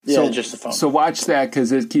Yeah, just the phone. So watch that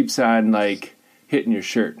because it keeps on like hitting your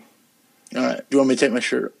shirt. All right. Do you want me to take my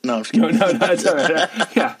shirt? No, I'm just kidding. No, that's all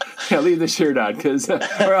right. Yeah, leave the shirt on because,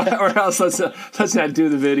 or else let's not do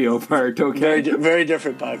the video part. Okay. Very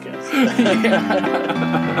different podcast.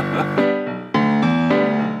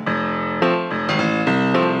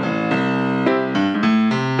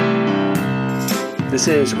 This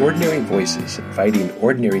is Ordinary Voices, inviting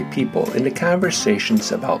ordinary people into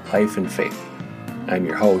conversations about life and faith. I'm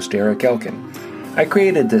your host, Eric Elkin. I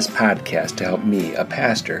created this podcast to help me, a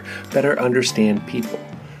pastor, better understand people,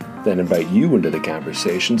 then invite you into the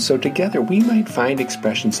conversation so together we might find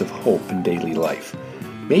expressions of hope in daily life,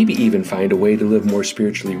 maybe even find a way to live more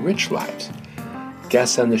spiritually rich lives.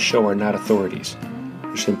 Guests on the show are not authorities.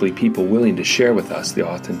 They're simply people willing to share with us the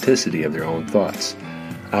authenticity of their own thoughts.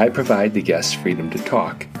 I provide the guests freedom to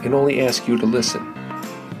talk and only ask you to listen.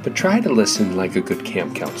 But try to listen like a good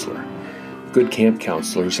camp counselor. Good camp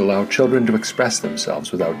counselors allow children to express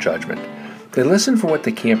themselves without judgment. They listen for what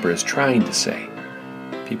the camper is trying to say.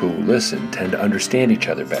 People who listen tend to understand each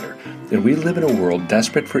other better, and we live in a world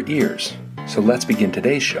desperate for ears. So let's begin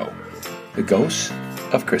today's show, The Ghosts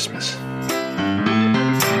of Christmas.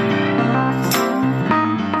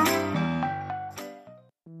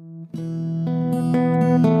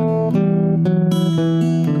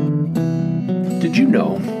 Did you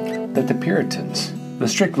know that the Puritans, the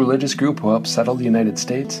strict religious group who helped settle the United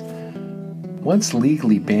States, once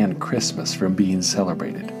legally banned Christmas from being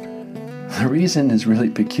celebrated? The reason is really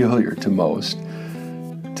peculiar to most.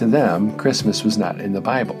 To them, Christmas was not in the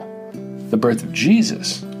Bible. The birth of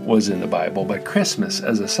Jesus was in the Bible, but Christmas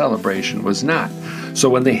as a celebration was not. So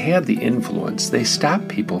when they had the influence, they stopped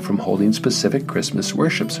people from holding specific Christmas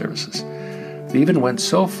worship services. They even went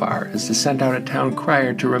so far as to send out a town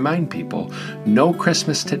crier to remind people, "No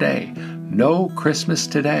Christmas today, no Christmas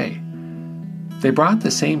today." They brought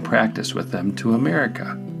the same practice with them to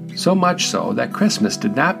America, so much so that Christmas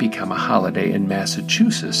did not become a holiday in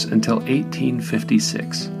Massachusetts until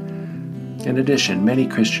 1856. In addition, many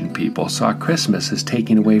Christian people saw Christmas as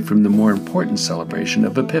taking away from the more important celebration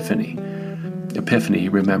of Epiphany. Epiphany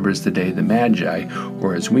remembers the day the Magi,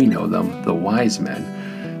 or as we know them, the wise men,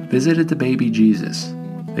 visited the baby Jesus.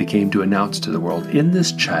 They came to announce to the world, in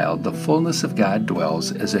this child the fullness of God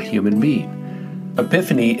dwells as a human being.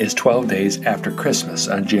 Epiphany is 12 days after Christmas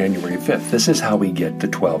on January 5th. This is how we get to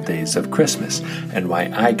 12 days of Christmas, and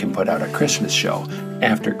why I can put out a Christmas show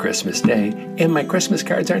after Christmas Day, and my Christmas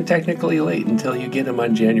cards aren't technically late until you get them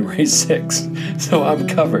on January 6th, so I'm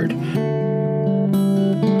covered.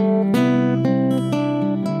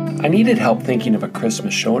 I needed help thinking of a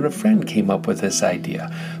Christmas show, and a friend came up with this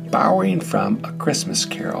idea. Borrowing from A Christmas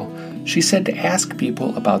Carol, she said to ask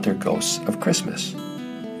people about their ghosts of Christmas.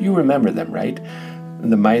 You remember them, right?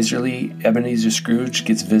 The miserly Ebenezer Scrooge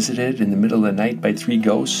gets visited in the middle of the night by three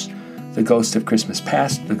ghosts: the ghost of Christmas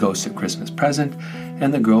past, the ghost of Christmas present,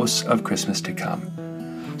 and the ghosts of Christmas to come.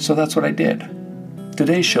 So that's what I did.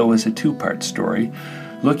 Today's show is a two-part story,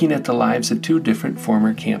 looking at the lives of two different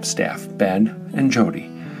former camp staff, Ben and Jody.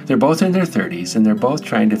 They're both in their 30s, and they're both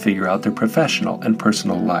trying to figure out their professional and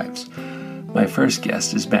personal lives. My first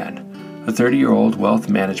guest is Ben, a 30-year-old wealth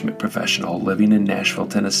management professional living in Nashville,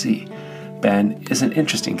 Tennessee. Ben is an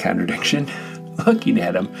interesting contradiction. Looking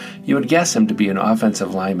at him, you would guess him to be an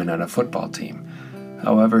offensive lineman on a football team.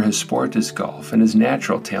 However, his sport is golf, and his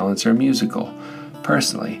natural talents are musical.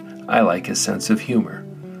 Personally, I like his sense of humor.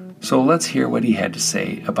 So let's hear what he had to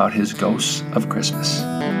say about his ghosts of Christmas.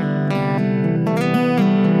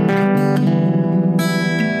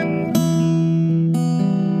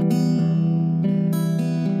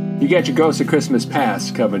 You got your Ghost of Christmas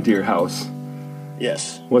Past coming to your house.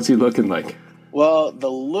 Yes. What's he looking like? Well, the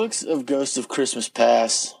looks of Ghost of Christmas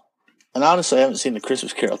Past, and honestly, I haven't seen the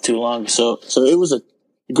Christmas Carol too long, so it was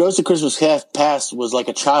Ghost of Christmas Past was like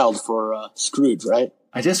a child for Scrooge, right?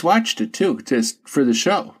 I just watched it too, just for the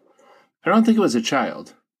show. I don't think it was a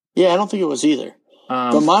child. Yeah, I don't think it was either.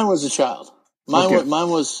 But mine was a child. Mine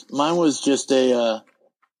was just an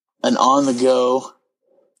on the go,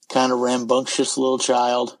 kind of rambunctious little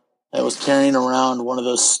child that was carrying around one of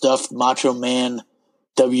those stuffed Macho Man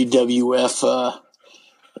WWF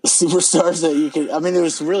superstars that you could. I mean, it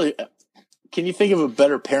was really. Can you think of a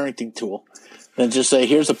better parenting tool than just say,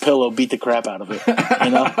 "Here's a pillow, beat the crap out of it"?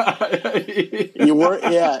 You know, you were.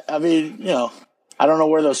 Yeah, I mean, you know, I don't know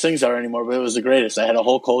where those things are anymore, but it was the greatest. I had a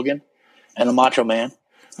Hulk Hogan and a Macho Man,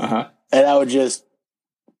 and I would just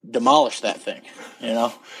demolish that thing. You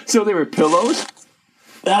know. So they were pillows.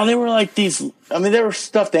 No, they were like these. I mean, they were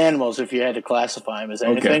stuffed animals if you had to classify them as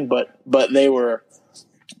anything, but they were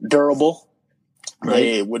durable.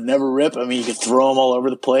 They would never rip. I mean, you could throw them all over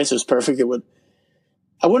the place. It was perfect.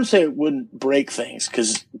 I wouldn't say it wouldn't break things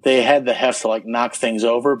because they had the heft to like knock things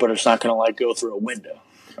over, but it's not going to like go through a window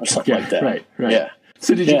or something like that. Right. Yeah.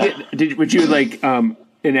 So would you like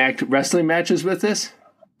enact wrestling matches with this?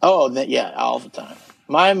 Oh, yeah, all the time.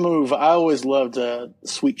 My move, I always loved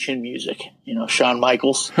sweet chin music. Shawn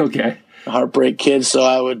Michaels. Okay. Heartbreak Kid. So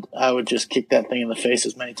I would just kick that thing in the face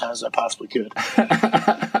as many times as I possibly could.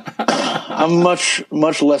 I'm much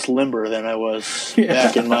less limber than I was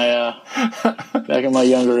back in my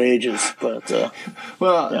younger ages. But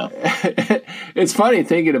it's funny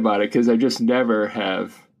thinking about it because I just never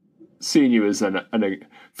have seen you as a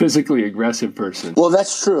physically aggressive person. Well,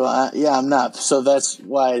 that's true. I'm not. So that's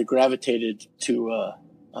why I gravitated to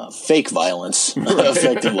fake violence,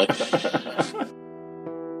 effectively.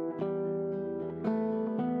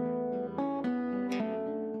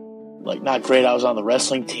 Like, not great. I was on the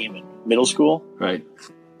wrestling team in middle school. Right.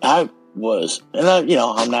 I was, and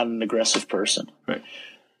I'm not an aggressive person. Right.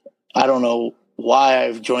 I don't know why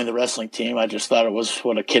I've joined the wrestling team. I just thought it was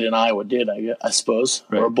what a kid in Iowa did, I suppose,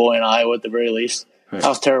 or a boy in Iowa at the very least. Right. I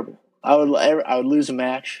was terrible. I would lose a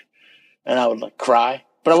match, and I would like cry,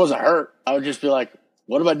 but I wasn't hurt. I would just be like,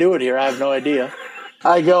 "What am I doing here? I have no idea."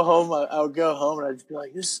 I would go home, and I'd just be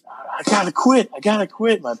like, I gotta quit.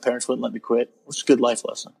 My parents wouldn't let me quit. It was a good life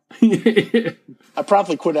lesson. I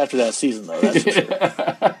promptly quit after that season, though. That's for sure.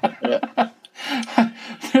 Yeah.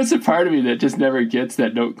 There's a part of me that just never gets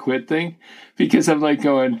that don't quit thing because I'm like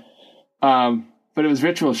going, but it was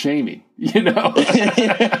ritual shaming, Yeah,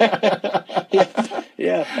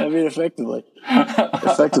 I mean, effectively.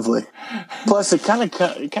 Plus, it kind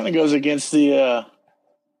of goes against the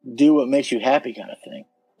do what makes you happy kind of thing.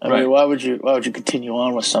 I mean, why would you continue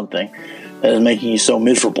on with something that is making you so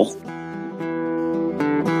miserable?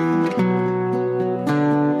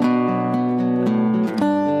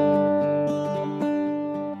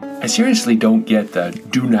 I seriously don't get the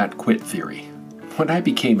do not quit theory. When I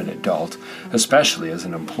became an adult, especially as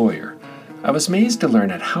an employer, I was amazed to learn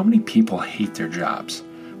at how many people hate their jobs,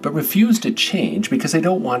 but refuse to change because they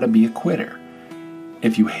don't want to be a quitter.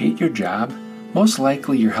 If you hate your job, most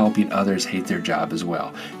likely you're helping others hate their job as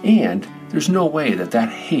well, and there's no way that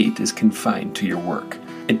hate is confined to your work.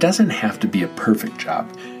 It doesn't have to be a perfect job.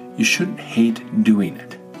 You shouldn't hate doing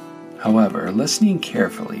it. However, listening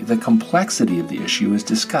carefully, the complexity of the issue is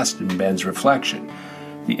discussed in Ben's reflection,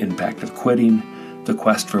 the impact of quitting, the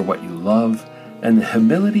quest for what you love, and the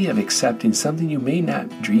humility of accepting something you may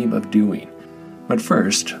not dream of doing. But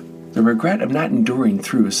first, the regret of not enduring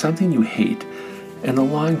through something you hate and the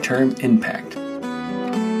long-term impact.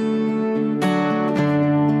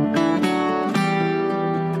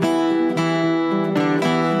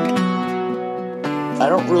 I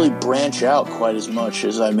don't really branch out quite as much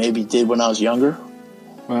as I maybe did when I was younger.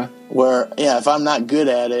 What? Where, if I'm not good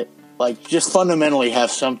at it, like just fundamentally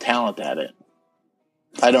have some talent at it,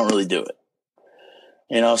 I don't really do it.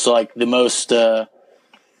 So like the most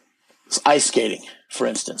ice skating, for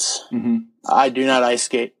instance. Mm-hmm. I do not ice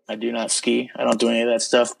skate. I do not ski. I don't do any of that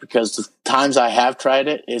stuff because the times I have tried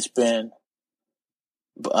it, it's been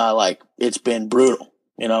brutal.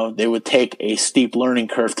 They would take a steep learning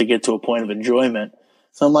curve to get to a point of enjoyment.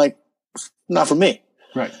 So I'm like, not for me.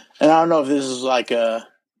 Right. And I don't know if this is like we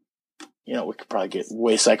could probably get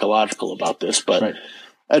way psychological about this, but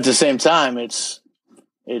at the same time, it's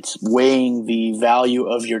weighing the value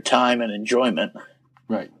of your time and enjoyment.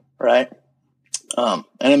 Right. Right. And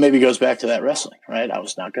it maybe goes back to that wrestling, right? I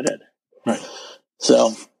was not good at it. Right. So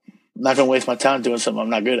I'm not going to waste my time doing something I'm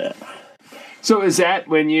not good at. So is that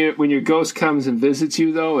when your ghost comes and visits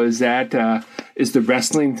you, though? Is that is the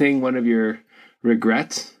wrestling thing one of your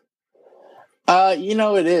regrets?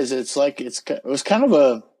 It is. It was kind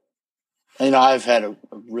of I've had a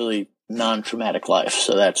really non-traumatic life,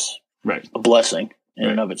 so that's a blessing in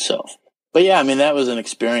and of itself. But yeah, I mean, that was an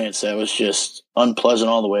experience that was just unpleasant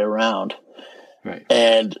all the way around. Right.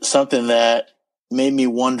 And something that made me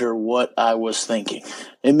wonder what I was thinking.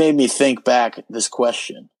 It made me think back this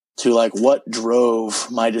question to like what drove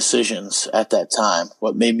my decisions at that time,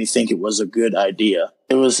 what made me think it was a good idea.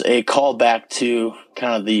 It was a callback to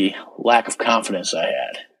kind of the lack of confidence I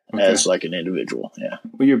had as like an individual. Yeah.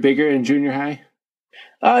 Were you bigger in junior high?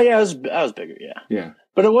 Yeah, I was bigger. Yeah. Yeah.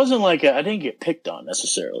 But it wasn't like I didn't get picked on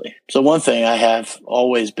necessarily. So one thing I have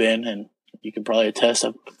always been, and you can probably attest,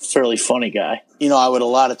 I'm a fairly funny guy. I would a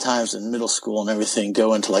lot of times in middle school and everything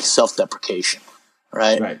go into like self-deprecation,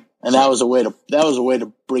 right? Right. And that was a way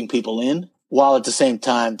to bring people in while at the same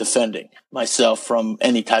time defending myself from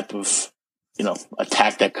any type of,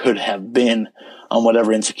 attack that could have been on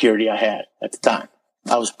whatever insecurity I had at the time.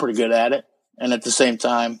 I was pretty good at it. And at the same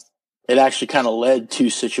time, it actually kind of led to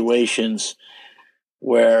situations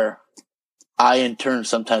where I, in turn,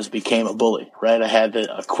 sometimes became a bully, right? I had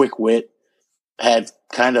a quick wit, had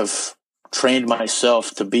kind of trained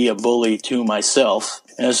myself to be a bully to myself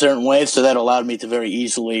in a certain way. So that allowed me to very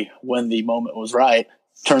easily, when the moment was right,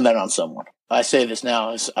 turn that on someone. I say this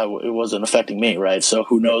now as it wasn't affecting me, right? So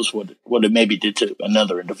who knows what it maybe did to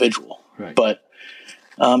another individual. Right. But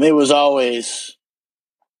it was always,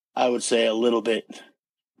 I would say, a little bit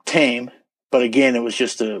tame. But again, it was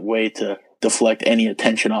just a way to deflect any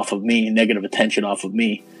attention off of me, negative attention off of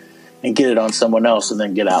me, and get it on someone else and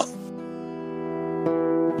then get out.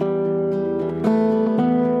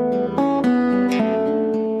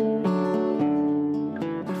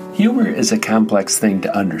 Humor is a complex thing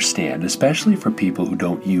to understand, especially for people who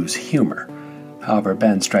don't use humor. However,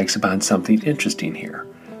 Ben strikes upon something interesting here,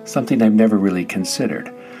 something I've never really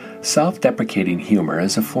considered. Self-deprecating humor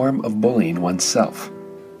is a form of bullying oneself,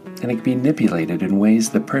 and it can be manipulated in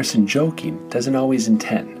ways the person joking doesn't always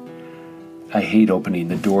intend. I hate opening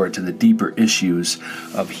the door to the deeper issues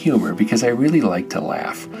of humor because I really like to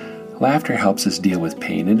laugh. Laughter helps us deal with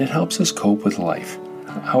pain, and it helps us cope with life.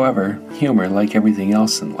 However, humor, like everything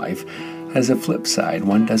else in life, has a flip side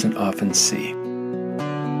one doesn't often see.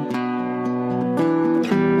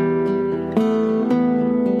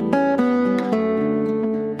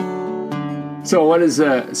 So what does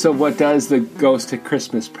the Ghost of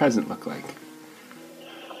Christmas Present look like?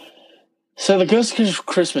 So the Ghost of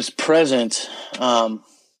Christmas Present,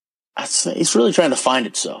 it's really trying to find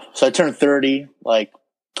itself. So I turned 30 like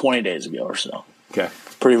 20 days ago or so. Okay.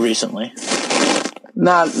 Pretty recently.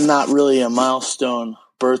 Not really a milestone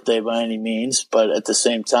birthday by any means, but at the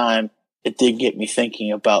same time, it did get me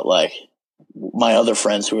thinking about like my other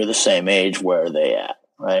friends who are the same age. Where are they at?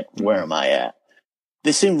 Right? Where am I at?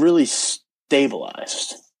 They seem really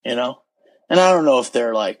stabilized, you know? And I don't know if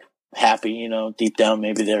they're like happy, you know, deep down,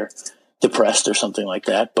 maybe they're depressed or something like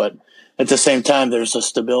that. But at the same time, there's a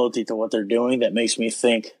stability to what they're doing that makes me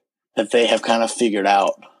think that they have kind of figured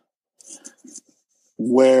out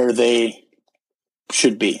where they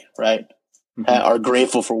should be, right? Mm-hmm. Are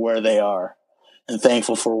grateful for where they are and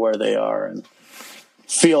thankful for where they are and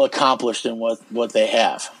feel accomplished in what they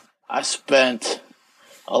have. I spent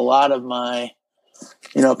a lot of my,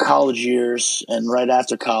 college years and right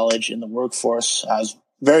after college in the workforce. I was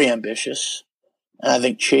very ambitious, and I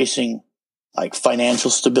think chasing like financial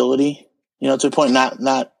stability, to a point,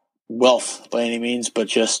 not wealth by any means, but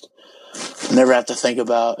just never have to think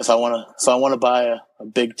about if I want to buy a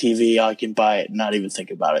big TV, I can buy it and not even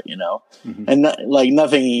think about it, mm-hmm. And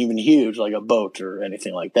nothing even huge like a boat or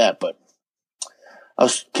anything like that. But I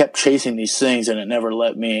kept chasing these things, and I never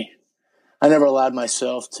allowed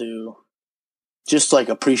myself to just like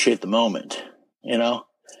appreciate the moment,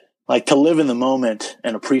 like to live in the moment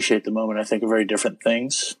and appreciate the moment. I think are very different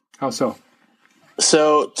things. How so?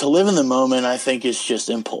 So to live in the moment, I think is just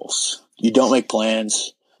impulse. You don't make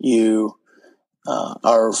plans. You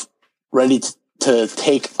are ready to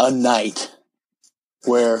take a night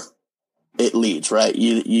where it leads, right?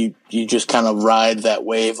 You just kind of ride that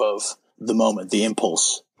wave of the moment, the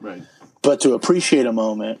impulse. Right. But to appreciate a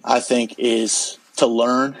moment, I think, is to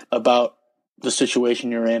learn about the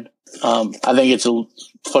situation you're in. I think it's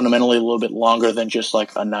fundamentally a little bit longer than just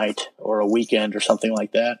like a night or a weekend or something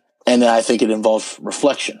like that. And then I think it involves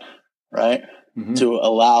reflection, right? Mm-hmm. To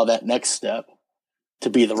allow that next step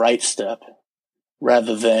to be the right step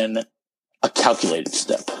rather than a calculated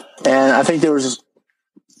step. And I think there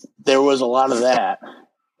was a lot of that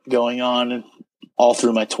going on all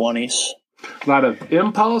through my 20s. A lot of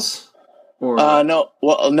impulse? Or no,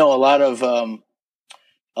 a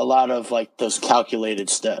lot of like those calculated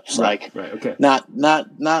steps, right, okay. Not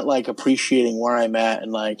like appreciating where I'm at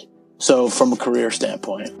and like, so from a career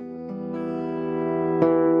standpoint.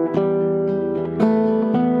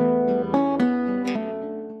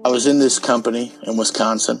 I was in this company in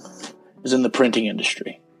Wisconsin. I was in the printing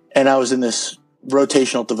industry, and I was in this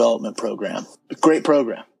rotational development program. A great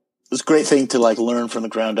program. It was a great thing to like learn from the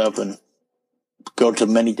ground up and go to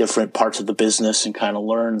many different parts of the business and kind of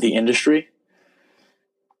learn the industry.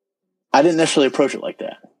 I didn't necessarily approach it like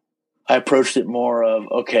that. I approached it more of,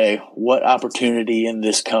 okay, what opportunity in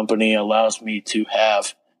this company allows me to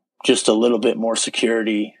have just a little bit more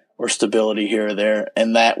security or stability here or there?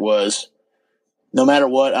 And that was, no matter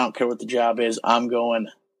what, I don't care what the job is, I'm going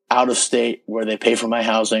out of state where they pay for my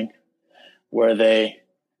housing, where they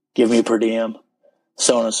give me per diem,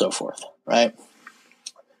 so on and so forth, right?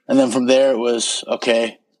 And then from there it was,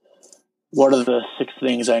 okay, what are the 6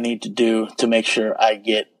 things I need to do to make sure I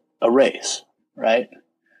get a raise, right?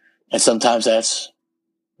 And sometimes that's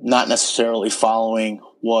not necessarily following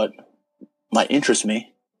what might interest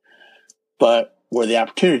me, but where the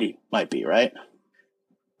opportunity might be, right?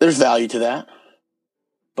 There's value to that.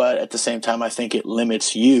 But at the same time, I think it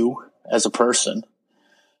limits you as a person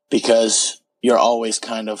because you're always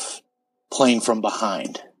kind of playing from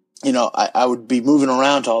behind. You know, I would be moving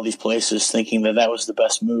around to all these places thinking that was the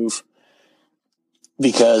best move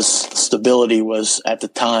because stability was at the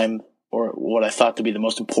time or what I thought to be the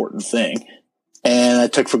most important thing. And I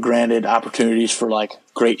took for granted opportunities for like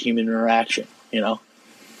great human interaction, you know,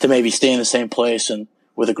 to maybe stay in the same place and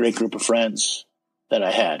with a great group of friends that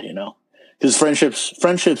I had, you know, because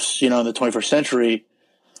friendships, you know, in the 21st century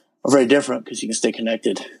are very different because you can stay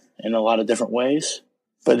connected in a lot of different ways,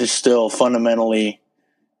 but it's still fundamentally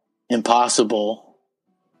impossible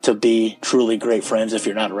to be truly great friends if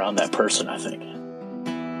you're not around that person, I think.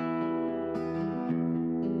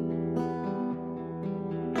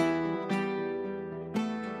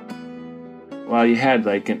 While you had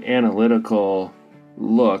like an analytical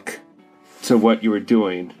look to what you were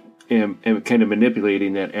doing and kind of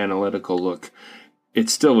manipulating that analytical look, it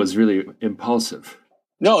still was really impulsive.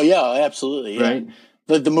 No, yeah, absolutely. Yeah. Right?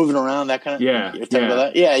 The moving around, that kind of yeah, you're talking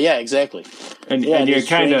about that? Yeah, exactly. And you're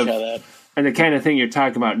kind of and the kind of thing you're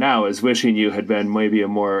talking about now is wishing you had been maybe a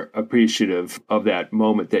more appreciative of that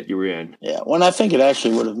moment that you were in. Yeah, when I think it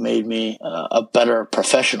actually would have made me a better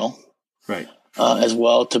professional, right? As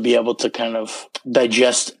well, to be able to kind of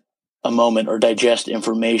digest a moment or digest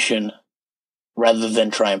information rather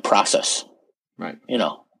than try and process, right? You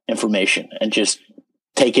know, information and just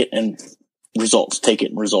take it and results, take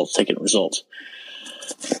it and results, take it and results.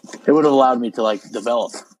 It would have allowed me to like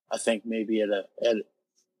develop, I think, maybe at an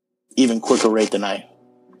even quicker rate than I,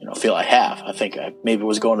 you know, feel I have. I think I maybe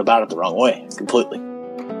was going about it the wrong way completely.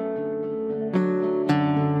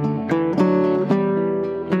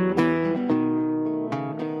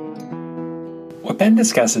 What Ben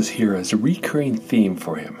discusses here is a recurring theme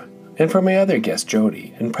for him, and for my other guest,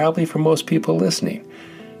 Jody, and probably for most people listening.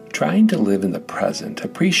 Trying to live in the present,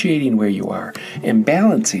 appreciating where you are, and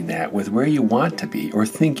balancing that with where you want to be or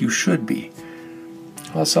think you should be.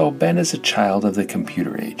 Also, Ben is a child of the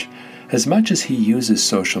computer age. As much as he uses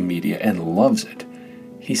social media and loves it,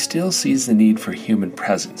 he still sees the need for human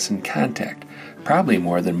presence and contact, probably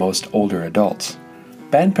more than most older adults.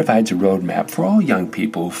 Ben provides a roadmap for all young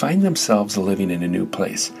people who find themselves living in a new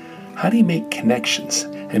place. How do you make connections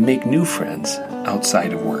and make new friends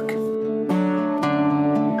outside of work?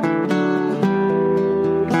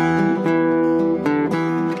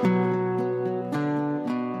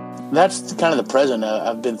 That's kind of the present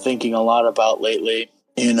I've been thinking a lot about lately,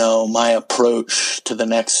 you know, my approach to the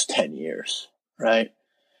next 10 years, right?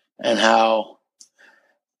 And how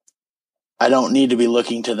I don't need to be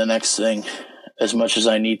looking to the next thing as much as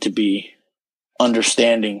I need to be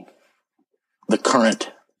understanding the current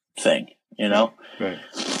thing, you know? Right.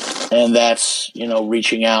 And that's, you know,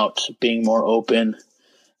 reaching out, being more open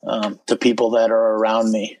to people that are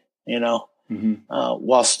around me, you know,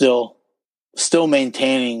 while still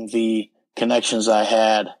maintaining the connections I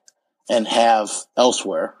had and have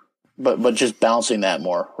elsewhere, but just balancing that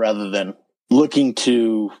more rather than looking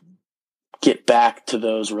to get back to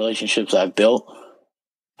those relationships I've built.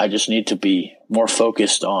 I just need to be more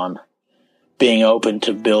focused on being open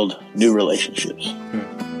to build new relationships.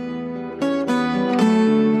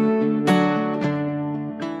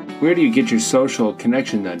 Where do you get your social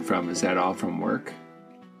connection then from? Is that all from work?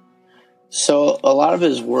 So a lot of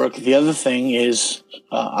his work. The other thing is,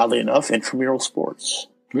 oddly enough, intramural sports.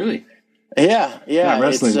 Really? Yeah. Not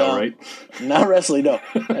wrestling, though, right? Not wrestling, no.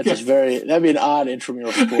 That's just that'd be an odd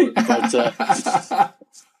intramural sport.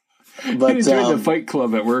 But you didn't join the fight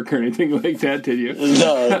club at work or anything like that, did you?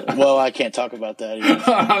 No. Well, I can't talk about that either.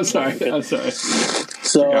 I'm sorry.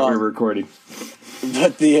 So we're recording.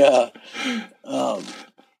 But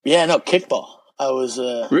kickball. I was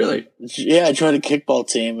really? Yeah, I joined a kickball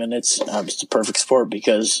team, and it's the perfect sport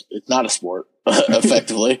because it's not a sport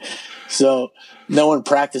effectively. So no one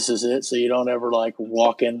practices it, so you don't ever like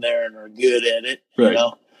walk in there and are good at it, right. You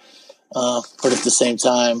know. But at the same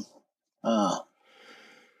time, I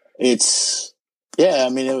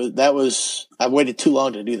waited too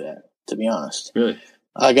long to do that, to be honest. Really?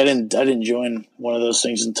 Like I didn't join one of those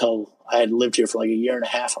things until I had lived here for like a year and a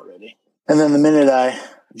half already. And then the minute I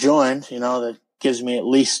joined, you know, that gives me at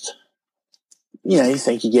least, you know, you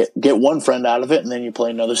think you get one friend out of it, and then you play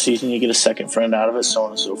another season, you get a second friend out of it, so on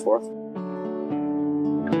and so forth.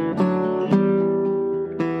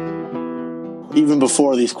 Even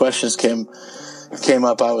before these questions came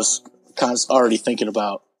up, I was already thinking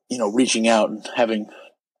about, you know, reaching out and having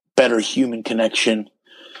better human connection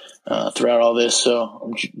throughout all this. So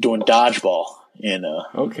I'm doing dodgeball in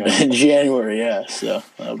January. Yeah. So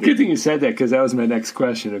good thing you said that, because that was my next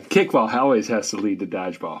question. If kickball always has to lead to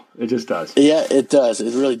dodgeball, it just does. Yeah, it does.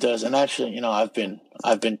 It really does. And actually, I've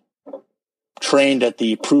been trained at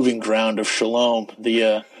the proving ground of Shalom,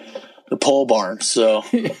 the pole barn. So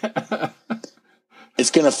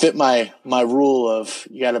it's going to fit my rule of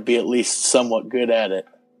you got to be at least somewhat good at it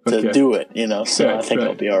to do it. So I think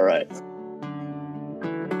I'll be all right.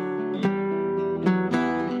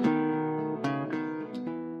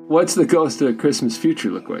 What's the Ghost of Christmas Future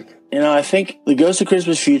look like? I think the Ghost of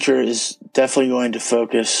Christmas Future is definitely going to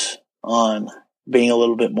focus on being a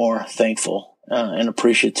little bit more thankful and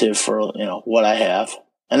appreciative for, what I have.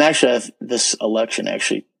 And actually, this election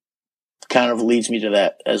actually kind of leads me to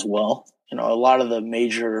that as well. A lot of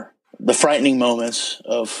the frightening moments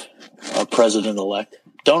of our president-elect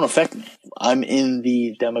don't affect me. I'm in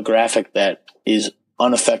the demographic that is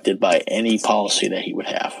unaffected by any policy that he would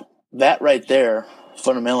have. That right there,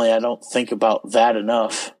 fundamentally, I don't think about that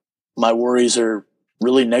enough. My worries are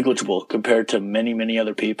really negligible compared to many, many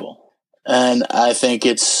other people. And I think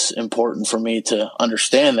it's important for me to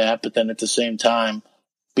understand that, but then at the same time,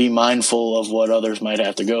 be mindful of what others might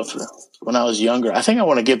have to go through. When I was younger, I think I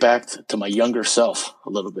want to get back to my younger self a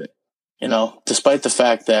little bit. Despite the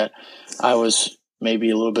fact that I was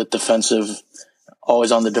maybe a little bit defensive,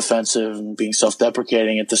 always on the defensive and being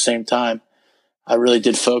self-deprecating, at the same time, I really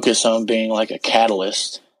did focus on being like a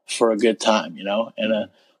catalyst for a good time, and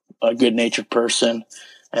a good-natured person,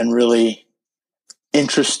 and really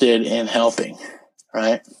interested in helping,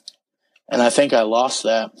 right? And I think I lost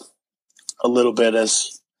that a little bit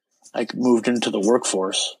as I moved into the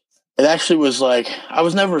workforce. It actually was like, I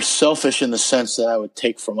was never selfish in the sense that I would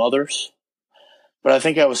take from others, but I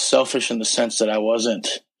think I was selfish in the sense that I wasn't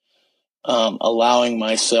allowing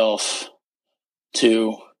myself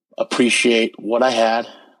to appreciate what I had,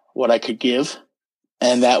 what I could give,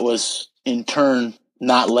 and that was in turn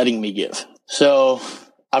not letting me give. So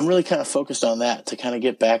I'm really kind of focused on that, to kind of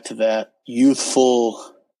get back to that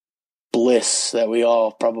youthful bliss that we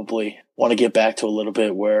all probably want to get back to a little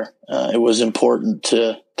bit, where it was important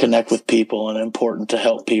to connect with people and important to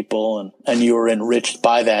help people, and you were enriched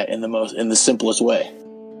by that in the simplest way.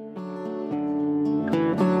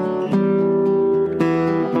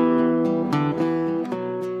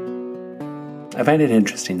 I find it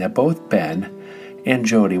interesting that both Ben and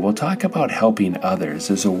Jody will talk about helping others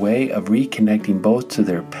as a way of reconnecting both to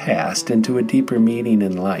their past and to a deeper meaning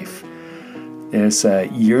in life. There's a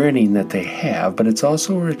yearning that they have, but it's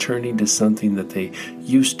also returning to something that they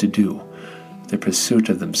used to do. The pursuit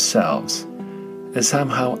of themselves is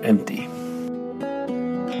somehow empty.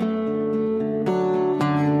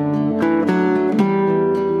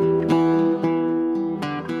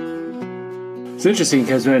 It's interesting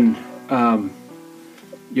because when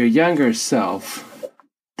your younger self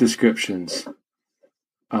descriptions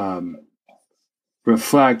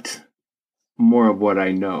reflect more of what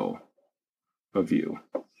I know of you.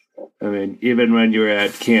 I mean, even when you were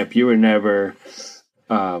at camp, you were never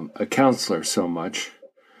a counselor so much,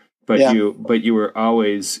 but you were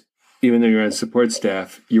always, even though you were on support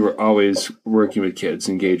staff, you were always working with kids,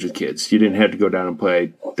 engaged with kids. You didn't have to go down and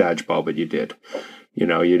play dodgeball, but you did.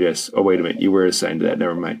 You just, oh, wait a minute, you were assigned to that.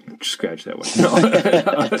 Never mind. Scratch that one. No.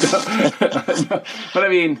 But I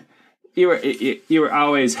mean, you were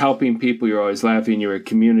always helping people. You were always laughing. You were a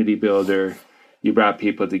community builder. You brought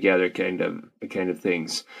people together, kind of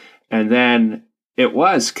things. And then it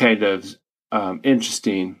was kind of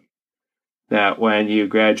interesting that when you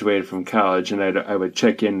graduated from college, and I would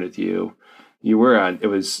check in with you, it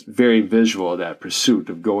was very visual, that pursuit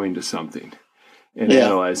of going to something and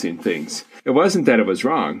analyzing things. It wasn't that it was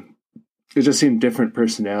wrong. It just seemed different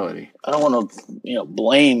personality. I don't want to,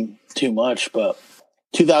 blame too much, but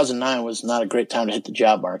 2009 was not a great time to hit the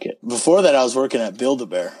job market. Before that, I was working at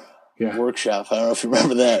Build-A-Bear workshop. I don't know if you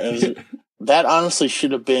remember that. That honestly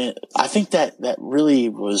should have been, I think that really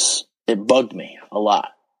was, it bugged me a lot.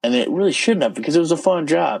 And it really shouldn't have, because it was a fun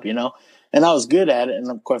job, and I was good at it.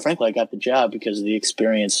 And quite frankly, I got the job because of the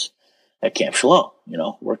experience at Camp Shalom,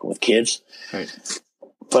 working with kids. Right.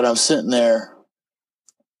 But I'm sitting there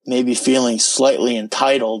maybe feeling slightly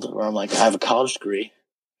entitled, where I'm like, I have a college degree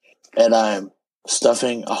and I'm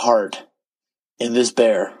stuffing a heart in this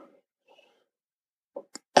bear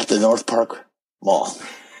at the North Park Mall.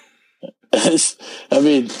 I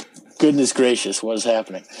mean, goodness gracious, what is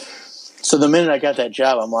happening? So the minute I got that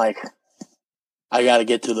job, I'm like, I got to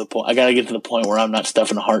get to the point. I got to get to the point where I'm not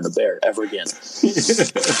stuffing a heart in a bear ever again.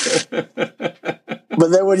 But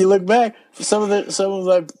then when you look back, some of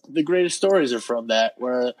the greatest stories are from that,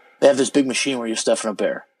 where they have this big machine where you're stuffing a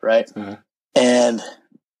bear. right? Uh-huh. And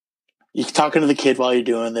you're talking to the kid while you're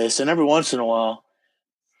doing this, and every once in a while,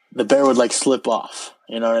 the bear would like slip off,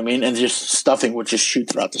 you know what I mean? And just stuffing would just shoot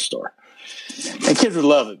throughout the store. And kids would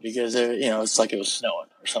love it because, it's like it was snowing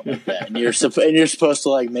or something like that. And you're supposed to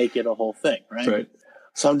like make it a whole thing, right? Right.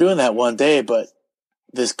 So I'm doing that one day, but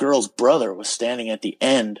this girl's brother was standing at the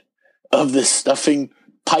end of this stuffing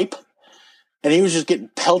pipe, and he was just getting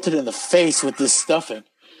pelted in the face with this stuffing.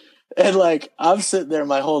 And like, I'm sitting there,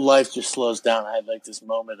 my whole life just slows down. I had like this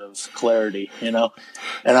moment of clarity, and I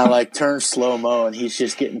like turn slow-mo, and he's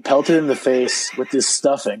just getting pelted in the face with this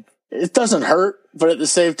stuffing. It doesn't hurt, but at the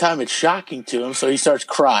same time, it's shocking to him. So he starts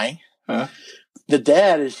crying. Huh? The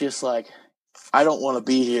dad is just like, I don't want to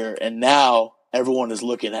be here. And now everyone is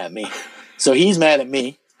looking at me. So he's mad at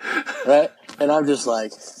me, right? And I'm just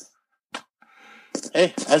like,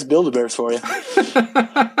 hey, that's Build-A-Bears for you.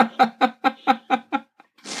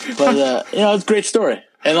 But it's a great story,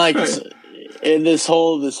 and like, and this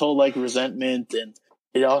whole like resentment, and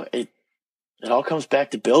it all comes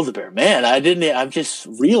back to Build-A-Bear. Man, I'm just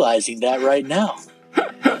realizing that right now.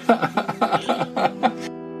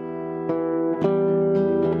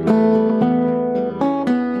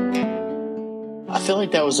 I feel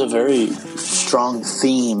like that was a very strong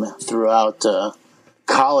theme throughout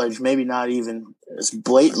college. Maybe not even as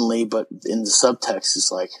blatantly, but in the subtext,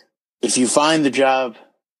 is like, if you find the job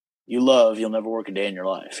you love, you'll never work a day in your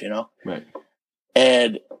life, Right.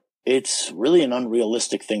 And it's really an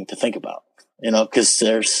unrealistic thing to think about, because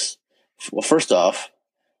first off,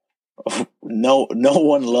 no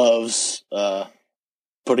one loves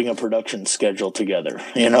putting a production schedule together,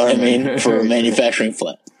 you know what I mean, for a manufacturing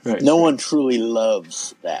plant. Right. No one truly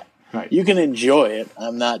loves that. Right. You can enjoy it.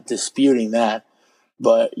 I'm not disputing that,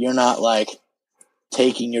 but you're not like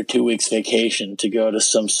taking your 2 weeks vacation to go to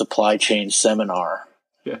some supply chain seminar.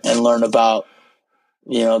 Yeah. And learn about,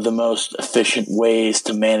 the most efficient ways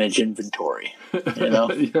to manage inventory,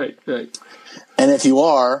 Right. And if you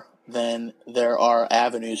are, then there are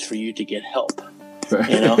avenues for you to get help,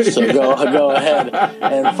 right. So go ahead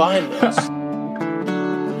and find those.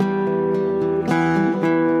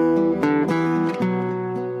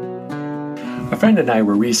 A friend and I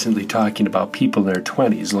were recently talking about people in their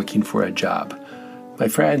 20s looking for a job. My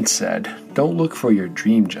friend said, don't look for your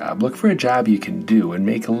dream job. Look for a job you can do and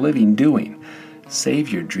make a living doing. Save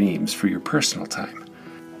your dreams for your personal time.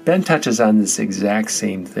 Ben touches on this exact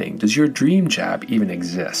same thing. Does your dream job even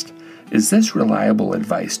exist? Is this reliable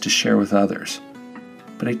advice to share with others?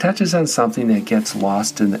 But he touches on something that gets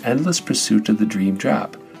lost in the endless pursuit of the dream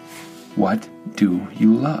job. What do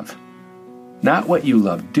you love? Not what you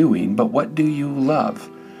love doing, but what do you love?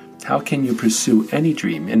 How can you pursue any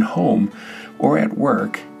dream in home or at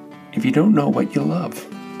work if you don't know what you love?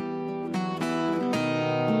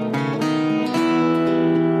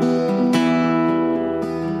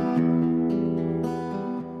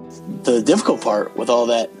 The difficult part with all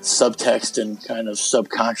that subtext and kind of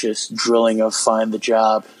subconscious drilling of find the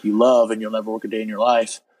job you love and you'll never work a day in your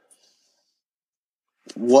life.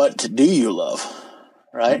 What do you love,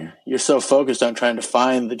 right? Mm-hmm. You're so focused on trying to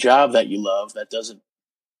find the job that you love that doesn't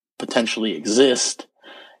potentially exist.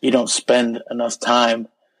 You don't spend enough time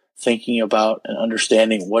thinking about and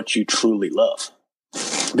understanding what you truly love,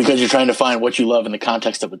 because you're trying to find what you love in the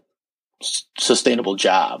context of a sustainable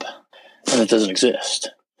job, and it doesn't exist.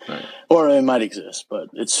 Right. Or it might exist, but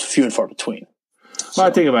it's few and far between. Well, I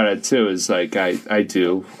think about it too is like I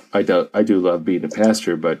do love being a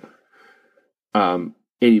pastor, but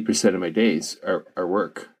 80% of my days are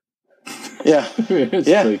work. Yeah,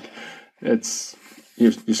 You're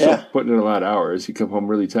still putting in a lot of hours. You come home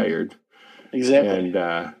really tired. Exactly. And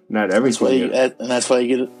not everything. That's why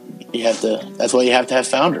you have to have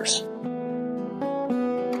founders.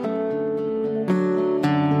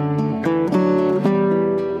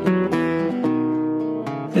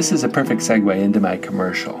 This is a perfect segue into my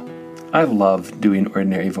commercial. I love doing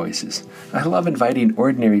Ordinary Voices. I love inviting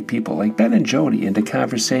ordinary people like Ben and Jody into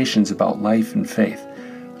conversations about life and faith.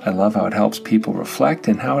 I love how it helps people reflect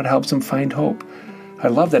and how it helps them find hope. I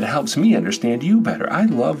love that it helps me understand you better. I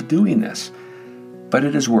love doing this. But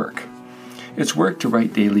it is work. It's work to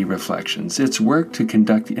write daily reflections. It's work to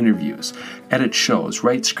conduct interviews, edit shows,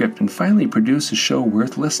 write script, and finally produce a show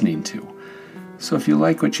worth listening to. So if you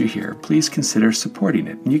like what you hear, please consider supporting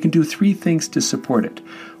it. And you can do 3 things to support it.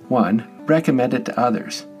 1, recommend it to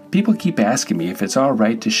others. People keep asking me if it's all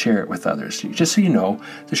right to share it with others. Just so you know,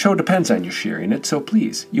 the show depends on you sharing it, so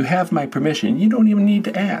please, you have my permission. You don't even need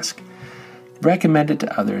to ask. Recommend it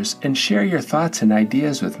to others and share your thoughts and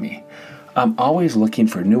ideas with me. I'm always looking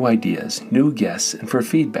for new ideas, new guests, and for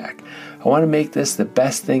feedback. I want to make this the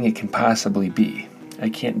best thing it can possibly be. I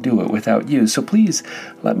can't do it without you, so please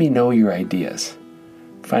let me know your ideas.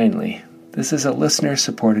 Finally, this is a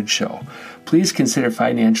listener-supported show. Please consider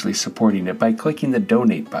financially supporting it by clicking the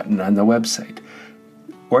donate button on the website,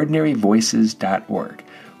 ordinaryvoices.org.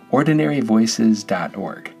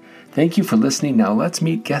 ordinaryvoices.org. Thank you for listening. Now let's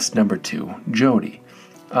meet guest number 2, Jody.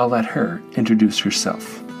 I'll let her introduce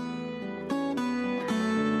herself.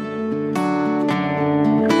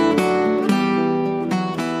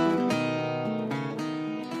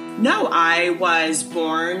 No, I was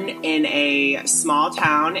born in a small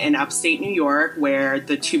town in upstate New York where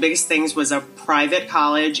the two biggest things was a private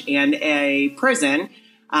college and a prison.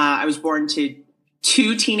 I was born to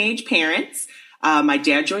 2 teenage parents. My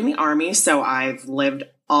dad joined the Army, so I've lived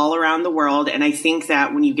all around the world. And I think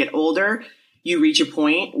that when you get older, you reach a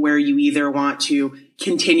point where you either want to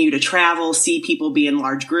continue to travel, see people, be in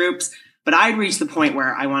large groups. But I'd reached the point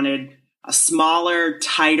where I wanted a smaller,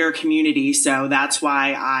 tighter community. So that's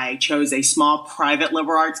why I chose a small private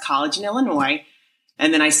liberal arts college in Illinois.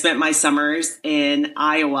 And then I spent my summers in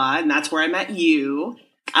Iowa, and that's where I met you.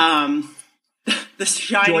 The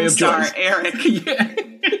shining star, joys. Eric. Yeah.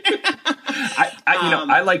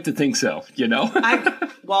 I like to think so,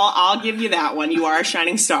 Well, I'll give you that one. You are a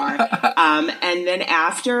shining star. And then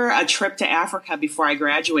after a trip to Africa before I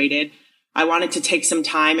graduated, I wanted to take some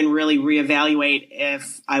time and really reevaluate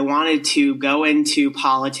if I wanted to go into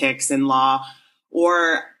politics and law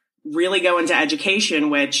or really go into education,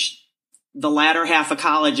 which the latter half of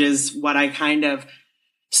college is what I kind of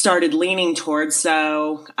started leaning towards.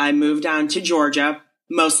 So I moved down to Georgia,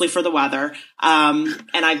 mostly for the weather. And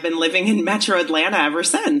I've been living in Metro Atlanta ever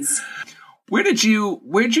since. Where'd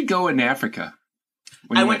you go in Africa?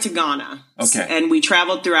 I went to Ghana. Okay. And we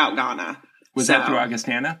traveled throughout Ghana. Was that through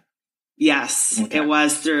Augustana? Yes, okay. It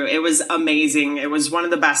was amazing. It was one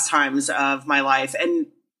of the best times of my life. And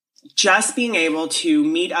just being able to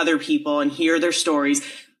meet other people and hear their stories,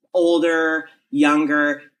 older,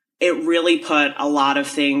 younger, it really put a lot of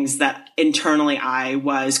things that internally I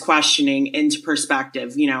was questioning into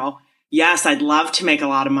perspective. Yes, I'd love to make a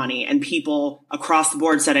lot of money, and people across the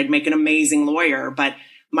board said I'd make an amazing lawyer, but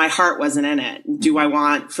my heart wasn't in it. Do I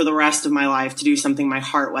want for the rest of my life to do something my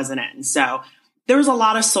heart wasn't in? So there was a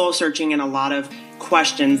lot of soul searching and a lot of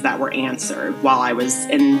questions that were answered while I was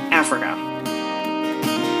in Africa.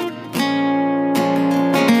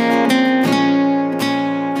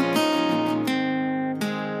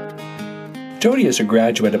 Jody is a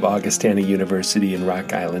graduate of Augustana University in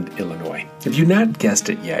Rock Island, Illinois. If you've not guessed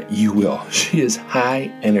it yet, you will. She is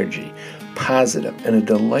high energy, positive, and a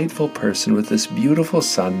delightful person with this beautiful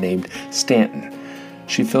son named Stanton.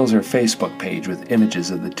 She fills her Facebook page with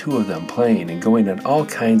images of the two of them playing and going on all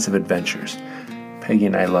kinds of adventures. Peggy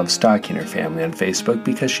and I love stalking her family on Facebook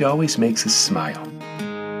because she always makes us smile.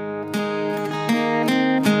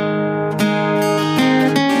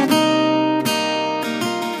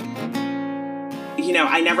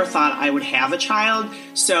 I never thought I would have a child.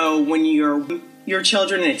 So when you're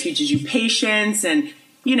children and it teaches you patience and,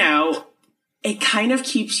 it kind of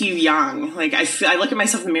keeps you young. Like I look at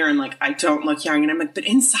myself in the mirror and I don't look young, and I'm like, but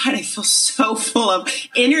inside I feel so full of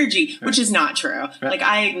energy, which is not true. Right. Like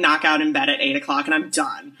I knock out in bed at 8:00 and I'm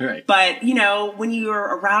done. Right. But when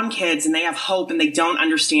you're around kids and they have hope and they don't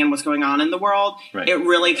understand what's going on in the world, right, it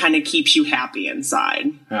really kind of keeps you happy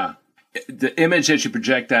inside. Yeah. The image that you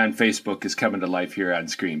project on Facebook is coming to life here on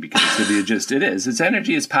screen because it is. Its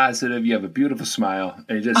energy is positive. You have a beautiful smile.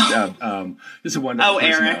 And just a wonderful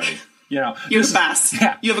personality. Eric. You're the best.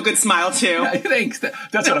 Yeah. You have a good smile, too. Yeah, thanks.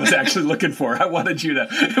 That's what I was actually looking for. I wanted you to...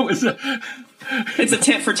 It's a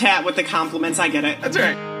tit for tat with the compliments. I get it. That's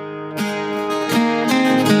right.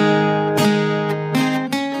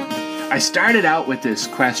 I started out with this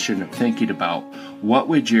question of thinking about what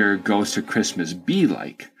would your Ghost of Christmas be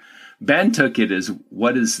like? Ben took it as,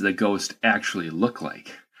 what does the ghost actually look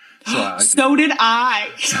like? So did I.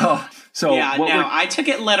 So yeah, I took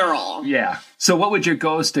it literal. Yeah. So what would your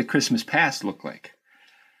Ghost of Christmas Past look like?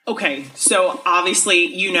 Okay, so obviously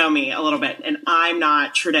you know me a little bit, and I'm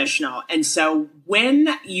not traditional. And so when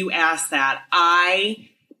you asked that, I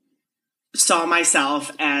saw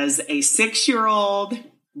myself as a 6-year-old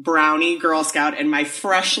brownie Girl Scout in my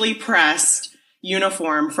freshly pressed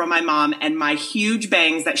uniform from my mom and my huge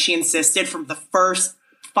bangs that she insisted from the first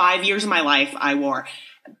 5 years of my life I wore.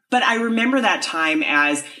 But I remember that time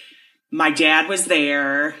as my dad was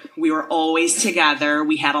there. We were always together.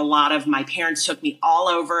 We had my parents took me all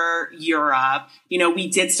over Europe. We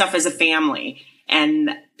did stuff as a family.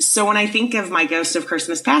 And so when I think of my Ghost of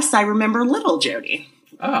Christmas Past, I remember little Jody.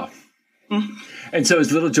 Oh. Mm-hmm. And so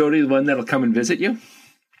is little Jody the one that'll come and visit you?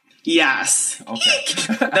 Yes.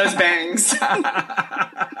 Okay. Those bangs.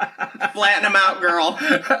 Flatten them out, girl.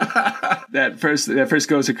 That first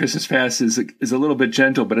Ghost of Christmas Past is a little bit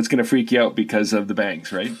gentle, but it's going to freak you out because of the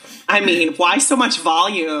bangs, right? I mean, why so much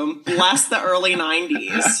volume? Bless the early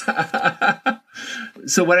 90s.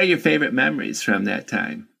 So what are your favorite memories from that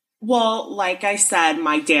time? Well, like I said,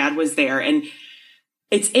 my dad was there. And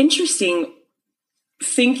it's interesting,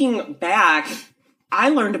 thinking back, I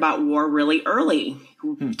learned about war really early.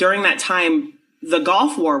 During that time, the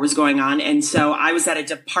Gulf War was going on. And so I was at a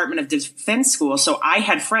Department of Defense school. So I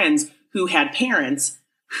had friends who had parents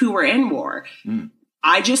who were in war.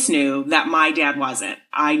 I just knew that my dad wasn't.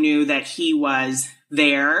 I knew that he was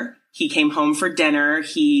there. He came home for dinner.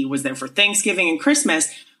 He was there for Thanksgiving and Christmas,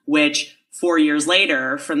 which 4 years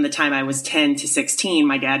later, from the time I was 10 to 16,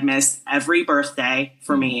 my dad missed every birthday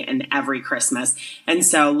for me and every Christmas. And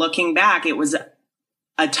so looking back, it was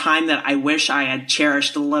a time that I wish I had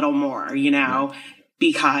cherished a little more,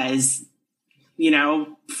 because,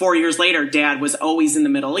 4 years later, Dad was always in the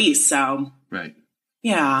Middle East. So, right.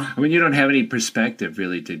 Yeah. I mean, you don't have any perspective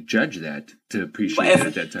really to judge that, to appreciate it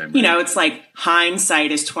at that time. Right? It's like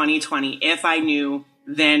hindsight is 20/20. If I knew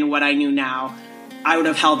then what I knew now, I would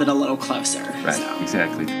have held it a little closer. Right. So.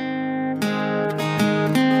 Exactly.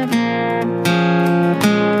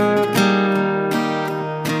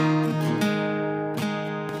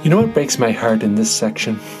 You know what breaks my heart in this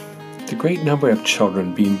section? The great number of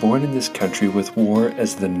children being born in this country with war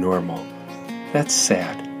as the normal. That's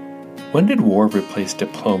sad. When did war replace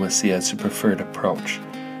diplomacy as a preferred approach?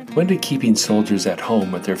 When did keeping soldiers at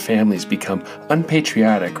home with their families become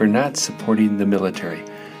unpatriotic or not supporting the military?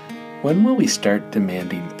 When will we start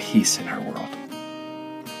demanding peace in our world?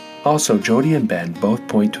 Also, Jody and Ben both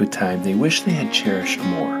point to a time they wish they had cherished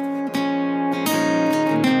more.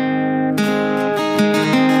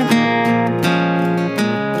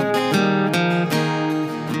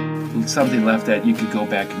 Something left that you could go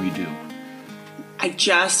back and redo.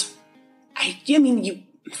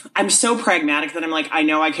 I'm so pragmatic that I'm like, I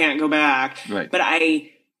know I can't go back. Right. But I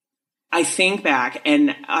think back,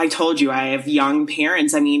 and I told you I have young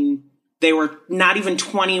parents. I mean, they were not even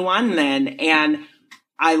 21 then. And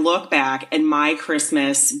I look back and my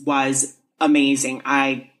Christmas was amazing.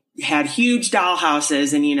 I had huge doll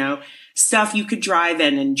houses and, stuff you could drive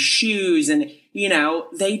in and shoes. And,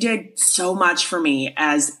 they did so much for me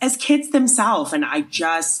as kids themselves. And I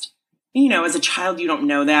just, as a child, you don't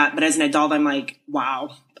know that. But as an adult, I'm like,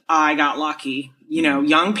 wow, I got lucky.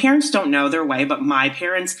 Young parents don't know their way, but my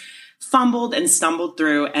parents fumbled and stumbled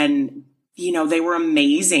through and, they were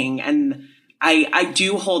amazing. And I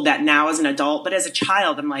do hold that now as an adult, but as a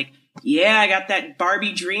child, I'm like, yeah, I got that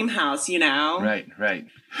Barbie dream house, Right.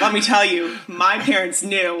 Let me tell you, my parents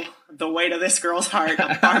knew the way to this girl's heart,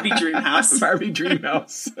 a Barbie dream house. Barbie dream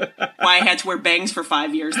house. Why I had to wear bangs for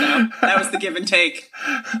 5 years, though. That was the give and take.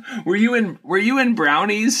 Were you in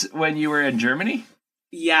brownies when you were in Germany?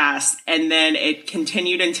 Yes. And then it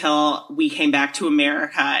continued until we came back to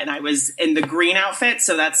America and I was in the green outfit.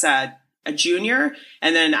 So that's a junior.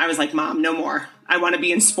 And then I was like, Mom, no more. I want to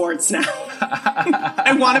be in sports now.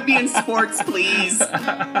 I want to be in sports, please.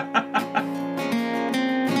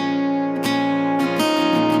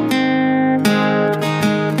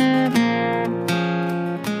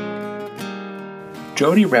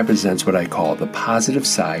 Jody represents what I call the positive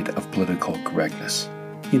side of political correctness.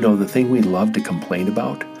 The thing we love to complain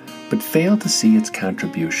about, but fail to see its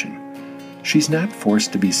contribution. She's not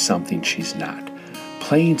forced to be something she's not.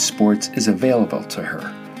 Playing sports is available to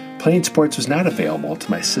her. Playing sports was not available to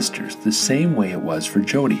my sisters the same way it was for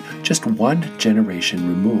Jody, just one generation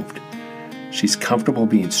removed. She's comfortable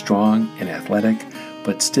being strong and athletic,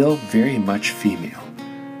 but still very much female.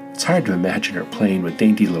 It's hard to imagine her playing with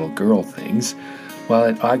dainty little girl things. While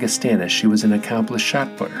at Augustana, she was an accomplished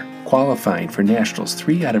shot putter, qualifying for nationals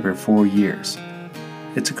 3 out of her 4 years.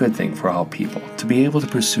 It's a good thing for all people to be able to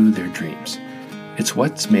pursue their dreams. It's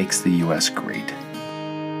what makes the U.S. great.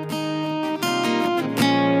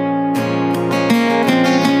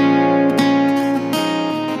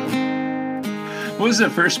 What was the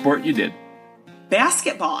first sport you did?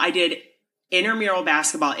 Basketball. I did intramural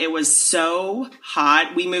basketball. It was so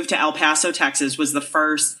hot. We moved to El Paso, Texas, was the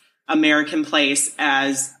first American place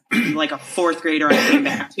as like a 4th grader I came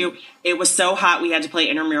back to. It was so hot we had to play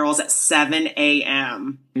intramurals at 7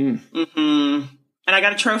 a.m. Mm-hmm. And I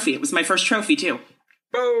got a trophy. It was my first trophy too.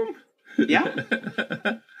 Boom. Yeah.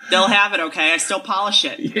 Still have it, okay? I still polish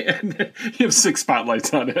it. Yeah. You have 6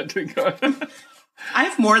 spotlights on it. I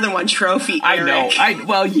have more than one trophy, Eric. I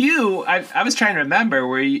know. I was trying to remember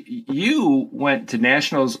where you went to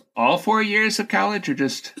nationals all 4 years of college or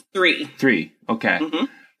just 3? 3. Okay. Mm-hmm.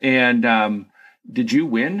 And did you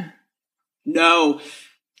win? No.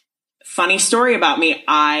 Funny story about me.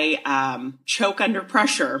 I choke under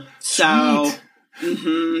pressure. So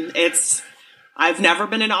I've never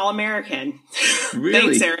been an All-American. Really?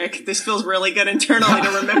 Thanks, Eric. This feels really good internally to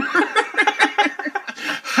remember.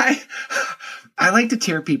 I like to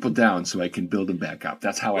tear people down so I can build them back up.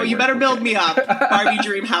 That's how I work. Well, you better build me up, Barbie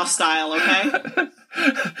Dream House style, okay?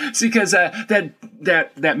 See, because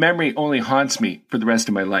that memory only haunts me for the rest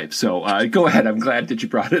of my life. So go ahead. I'm glad that you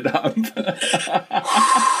brought it up.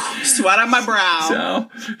 Sweat on my brow.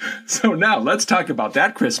 So now let's talk about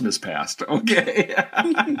that Christmas past, okay?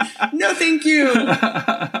 No, thank you.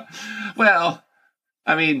 Well,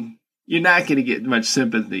 I mean, you're not going to get much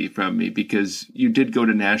sympathy from me because you did go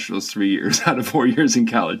to nationals 3 years out of 4 years in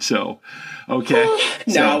college. So, okay.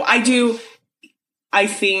 No, I do. I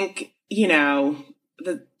think,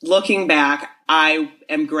 looking back, I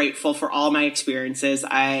am grateful for all my experiences.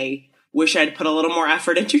 I wish I'd put a little more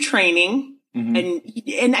effort into training. Mm-hmm.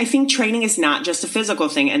 And I think training is not just a physical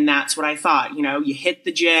thing. And that's what I thought. You hit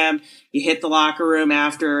the gym, you hit the locker room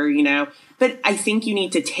after, but I think you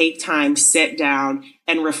need to take time, sit down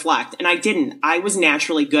and reflect. And I didn't. I was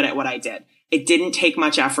naturally good at what I did. It didn't take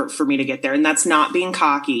much effort for me to get there. And that's not being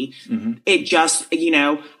cocky. Mm-hmm. It just,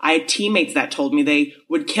 I had teammates that told me they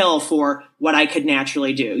would kill for what I could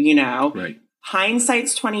naturally do, Right.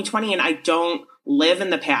 Hindsight's 20/20, and I don't live in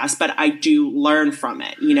the past, but I do learn from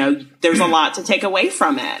it. There's a lot to take away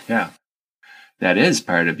from it. Yeah. That is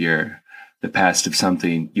part of the past of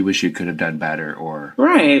something you wish you could have done better, or,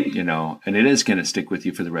 right. And it is going to stick with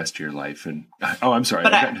you for the rest of your life. And, I'm sorry.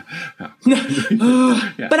 But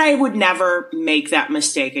I would never make that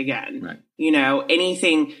mistake again. Right.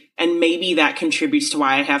 Anything, and maybe that contributes to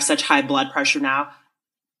why I have such high blood pressure now.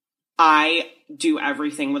 I do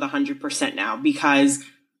everything with 100% now because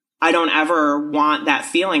I don't ever want that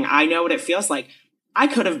feeling. I know what it feels like. I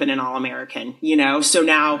could have been an All-American, so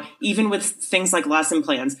now even with things like lesson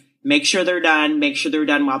plans, make sure they're done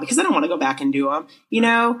well, because I don't want to go back and do them,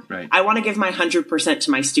 Right. I want to give my 100%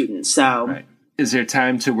 to my students. So right. Is there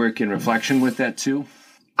time to work in reflection with that too?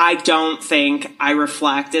 I don't think I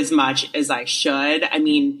reflect as much as I should. I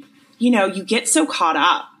mean, you get so caught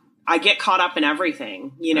up. I get caught up in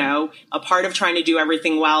everything, right. A part of trying to do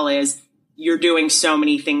everything well is you're doing so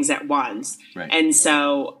many things at once. Right. And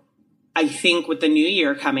so I think with the new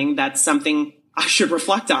year coming, that's something I should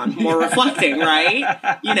reflect on, more reflecting, right?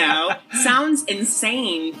 Sounds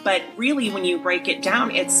insane, but really when you break it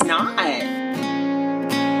down, it's not.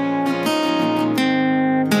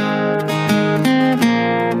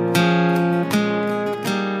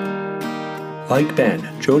 Like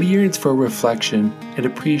Ben, Jody yearns for reflection and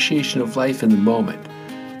appreciation of life in the moment.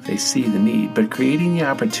 They see the need, but creating the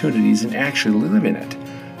opportunities and actually living it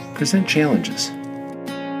present challenges.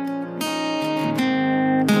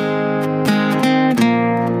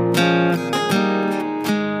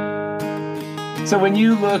 So when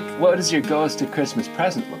you look, what does your Ghost to Christmas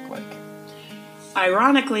present look like?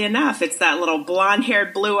 Ironically enough, it's that little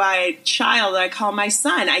blonde-haired, blue-eyed child that I call my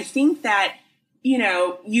son. I think that,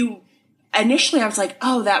 initially I was like,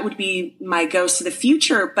 oh, that would be my Ghost to the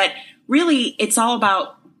future. But really, it's all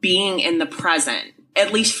about being in the present,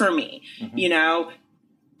 at least for me. Mm-hmm.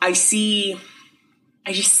 I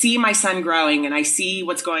just see my son growing and I see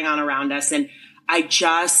what's going on around us. And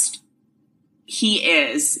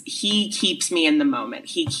he keeps me in the moment.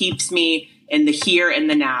 He keeps me in the here and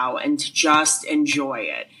the now and to just enjoy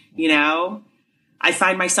it. I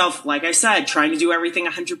find myself, like I said, trying to do everything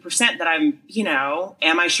 100% that I'm,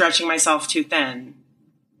 am I stretching myself too thin?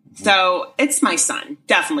 So it's my son,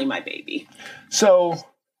 definitely my baby. So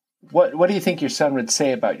what do you think your son would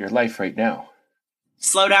say about your life right now?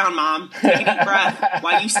 Slow down, Mom. Take a deep breath.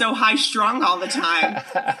 Why are you so high strung all the time?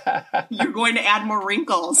 You're going to add more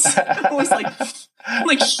wrinkles. I'm always like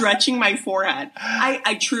stretching my forehead.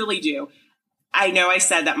 I truly do. I know I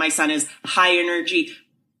said that my son is high energy,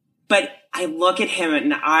 but I look at him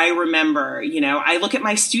and I remember, I look at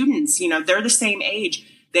my students, they're the same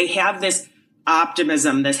age. They have this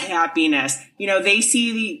optimism, this happiness. They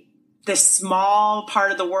see this small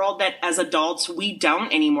part of the world that as adults, we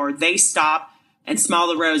don't anymore. They stop and smell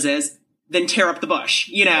the roses, then tear up the bush,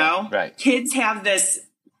 Right. Kids have this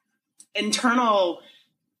internal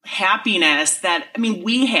happiness that,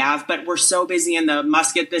 we have, but we're so busy in the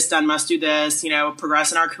must get this done, must do this,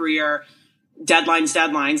 progress in our career,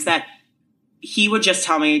 deadlines, that he would just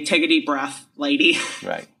tell me, take a deep breath, lady.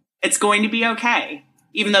 Right. It's going to be okay,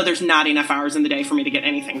 even though there's not enough hours in the day for me to get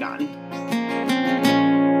anything done.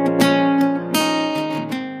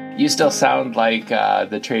 You still sound like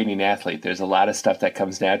the training athlete. There's a lot of stuff that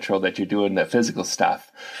comes natural that you're doing, the physical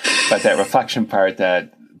stuff. But that reflection part,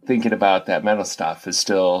 that thinking about that mental stuff is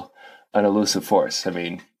still an elusive force. I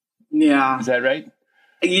mean, yeah. Is that right?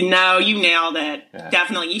 You nailed it. Yeah.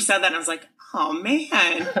 Definitely. You said that and I was like, oh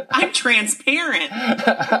man, I'm transparent.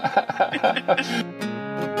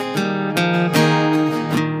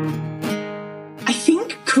 I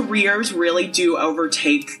think careers really do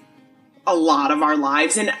overtake a lot of our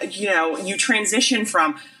lives. And, you transition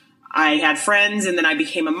from, I had friends and then I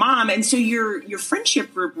became a mom. And so your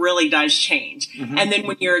friendship group really does change. Mm-hmm. And then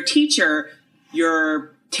when you're a teacher,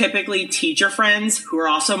 you're typically teacher friends who are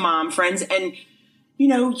also mom friends. And,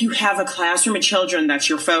 you have a classroom of children that's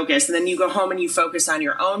your focus. And then you go home and you focus on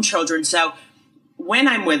your own children. So when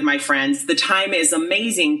I'm with my friends, the time is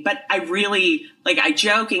amazing. But I really, I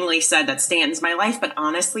jokingly said that Stanton's my life. But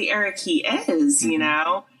honestly, Eric, he is,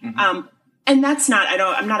 Mm-hmm. And that's not, I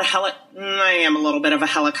am a little bit of a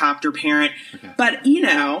helicopter parent. Okay. But,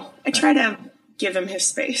 I try to give him his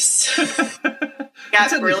space.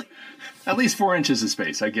 At least 4 inches of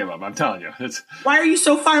space I give him. I'm telling you. Why are you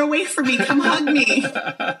so far away from me? Come hug me.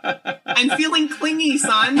 I'm feeling clingy,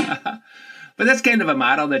 son. But that's kind of a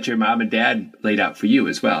model that your mom and dad laid out for you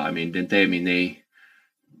as well. I mean, didn't they? I mean, they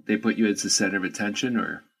put you as the center of attention,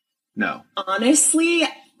 or no? Honestly,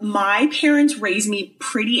 my parents raised me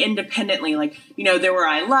pretty independently. There were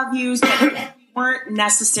I love yous, but we weren't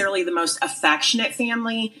necessarily the most affectionate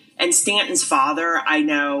family. And Stanton's father, I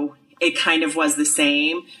know it kind of was the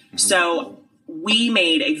same. Mm-hmm. So we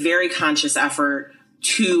made a very conscious effort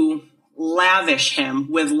to lavish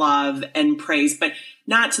him with love and praise, but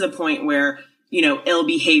not to the point where, ill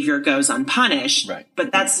behavior goes unpunished. Right.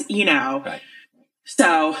 But that's, Right.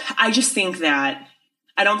 So I just think that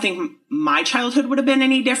I don't think my childhood would have been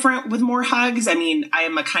any different with more hugs. I mean, I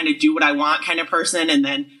am a kind of do what I want kind of person and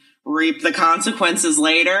then reap the consequences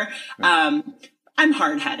later. Right. I'm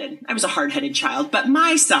hard-headed. I was a hard-headed child, but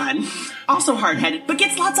my son, also hard-headed, but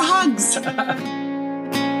gets lots of hugs.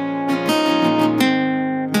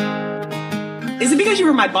 Is it because you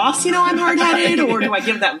were my boss, I'm hard-headed, or do I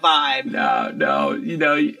give that vibe? No.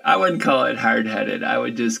 I wouldn't call it hard-headed. I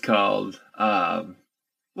would just call, I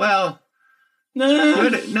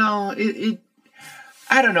don't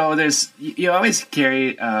know. You always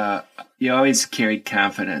carried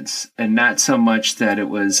confidence, and not so much that it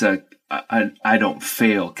was I don't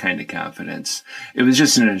fail kind of confidence. It was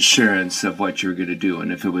just an assurance of what you're going to do.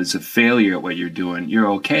 And if it was a failure at what you're doing,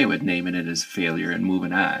 you're okay with naming it as a failure and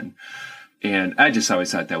moving on. And I just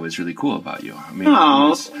always thought that was really cool about you. I mean,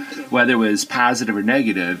 whether it was positive or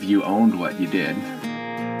negative, you owned what you did.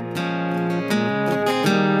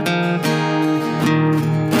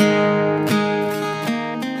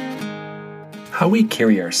 How we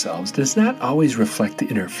carry ourselves does not always reflect the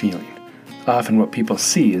inner feeling. Often what people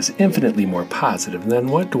see is infinitely more positive than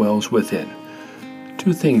what dwells within.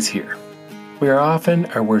 2 things here. We are often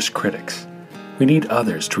our worst critics. We need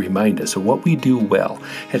others to remind us of what we do well.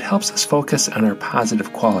 It helps us focus on our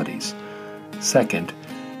positive qualities. Second,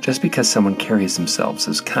 just because someone carries themselves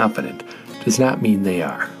as confident does not mean they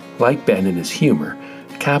are. Like Ben and his humor,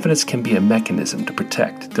 confidence can be a mechanism to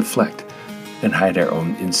protect, deflect, and hide our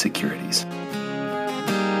own insecurities.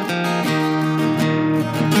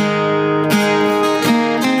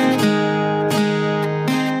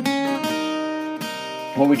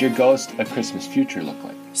 What would your ghost of Christmas future look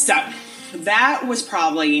like? So that was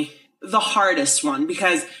probably the hardest one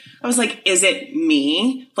because I was like, is it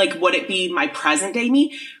me? Would it be my present day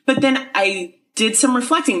me? But then I did some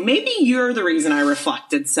reflecting. Maybe you're the reason I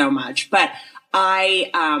reflected so much, but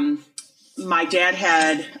my dad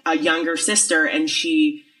had a younger sister and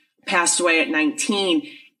she passed away at 19.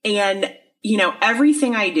 And,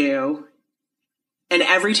 everything I do and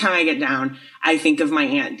every time I get down, I think of my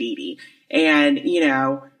Aunt Dee Dee. And,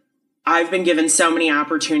 I've been given so many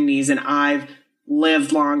opportunities and I've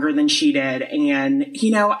lived longer than she did. And,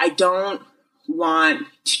 I don't want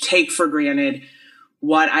to take for granted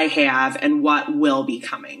what I have and what will be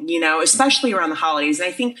coming, especially around the holidays. And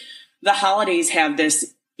I think the holidays have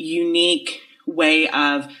this unique way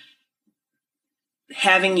of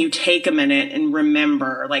having you take a minute and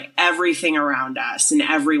remember everything around us and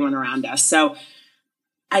everyone around us. So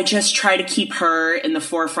I just try to keep her in the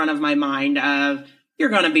forefront of my mind of you're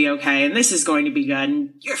going to be okay. And this is going to be good.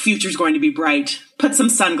 And your future's going to be bright. Put some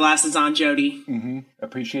sunglasses on, Jody. Mm-hmm.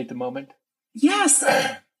 Appreciate the moment. Yes.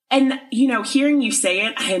 And, hearing you say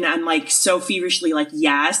it and I'm so feverishly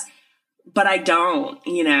yes, but I don't,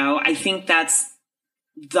 I think that's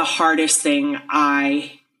the hardest thing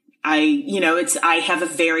I I have a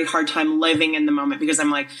very hard time living in the moment because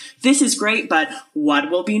I'm like, this is great, but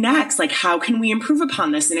what will be next? Like, how can we improve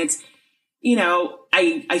upon this? And it's,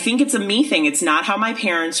 I think it's a me thing. It's not how my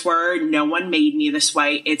parents were. No one made me this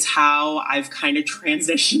way. It's how I've kind of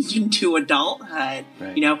transitioned into adulthood.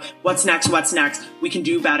 Right. What's next? What's next? We can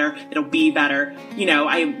do better. It'll be better.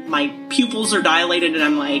 My pupils are dilated and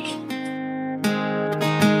I'm like,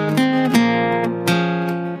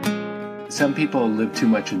 some people live too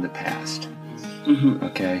much in the past. Mm-hmm.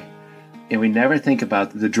 Okay. And we never think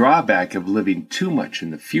about the drawback of living too much in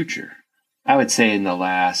the future. I would say in the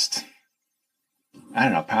last,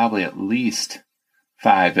 probably at least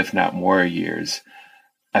 5, if not more years,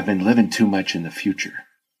 I've been living too much in the future.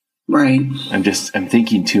 Right. I'm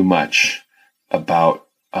thinking too much about,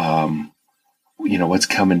 what's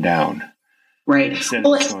coming down. Right. Instead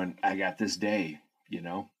of going, I got this day,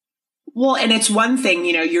 Well, and it's one thing,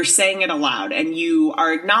 you're saying it aloud and you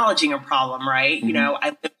are acknowledging a problem, right? Mm-hmm. I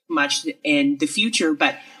live too much in the future,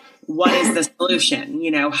 but what is the solution?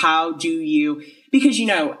 How do you, because,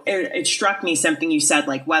 it struck me something you said,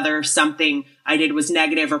 like whether something I did was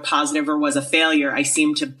negative or positive or was a failure, I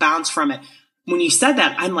seem to bounce from it. When you said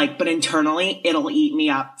that, I'm like, but internally it'll eat me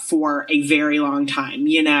up for a very long time,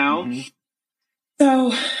 Mm-hmm.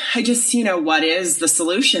 So I just, what is the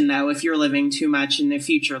solution though, if you're living too much in the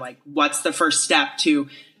future? Like, what's the first step to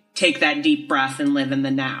take that deep breath and live in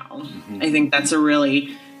the now? Mm-hmm. I think that's a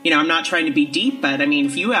really, I'm not trying to be deep, but I mean,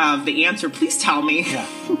 if you have the answer, please tell me. Yeah.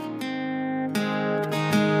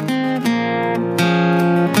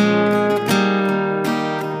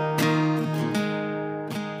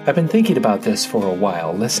 I've been thinking about this for a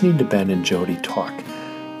while, listening to Ben and Jody talk.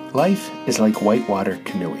 Life is like whitewater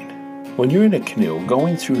canoeing. When you're in a canoe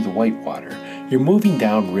going through the whitewater, you're moving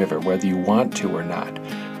downriver whether you want to or not.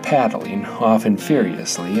 Paddling, often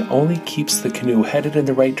furiously, only keeps the canoe headed in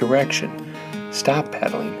the right direction. Stop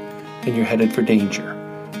paddling, and you're headed for danger.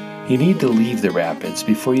 You need to leave the rapids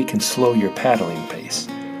before you can slow your paddling pace.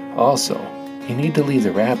 Also, you need to leave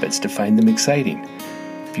the rapids to find them exciting.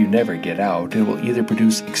 If you never get out, it will either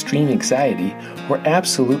produce extreme anxiety or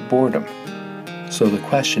absolute boredom. So the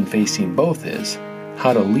question facing both is,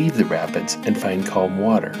 how to leave the rapids and find calm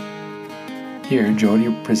water. Here, Jody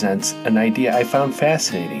presents an idea I found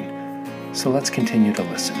fascinating, so let's continue to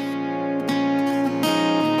listen.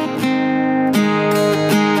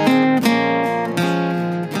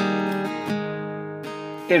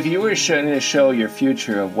 If you were going to show your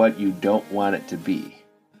future of what you don't want it to be,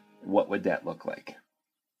 what would that look like?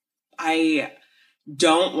 I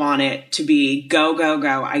don't want it to be go, go,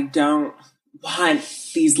 go. I don't want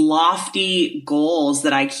these lofty goals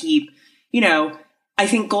that I keep, I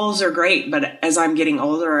think goals are great, but as I'm getting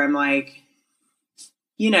older, I'm like,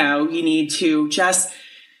 you need to just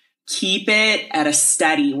keep it at a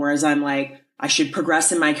steady. Whereas I'm like, I should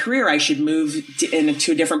progress in my career. I should move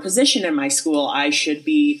into a different position in my school. I should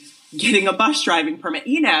be getting a bus driving permit.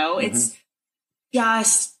 Mm-hmm. It's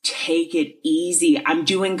just take it easy. I'm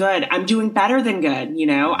doing good. I'm doing better than good.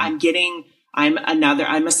 Mm-hmm.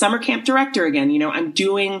 I'm a summer camp director again. I'm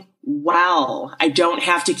doing well. I don't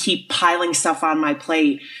have to keep piling stuff on my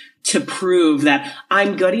plate to prove that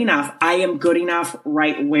I'm good enough. I am good enough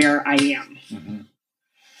right where I am. Mm-hmm.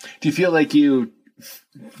 Do you feel like you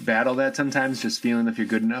battle that sometimes, just feeling if you're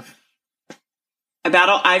good enough?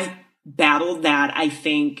 I've battled that, I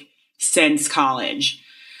think, since college.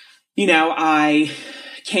 I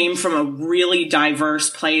came from a really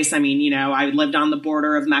diverse place. I mean, I lived on the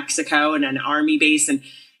border of Mexico in an army base and,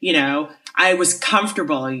 I was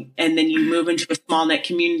comfortable. And then you move into a small knit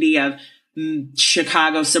community of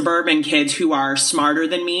Chicago suburban kids who are smarter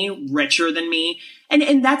than me, richer than me.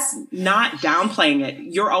 And that's not downplaying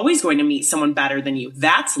it. You're always going to meet someone better than you.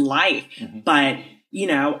 That's life. Mm-hmm. But,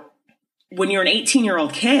 when you're an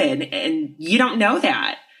 18-year-old kid and you don't know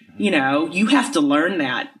that, mm-hmm. You have to learn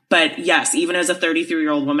that. But yes, even as a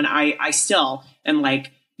 33-year-old woman, I still am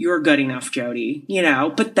like, you're good enough, Jody,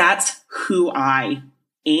 but that's who I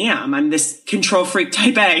am. I'm this control freak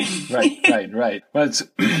type A. Right. Well, it's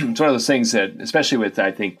one of those things that, especially with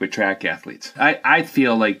track athletes, I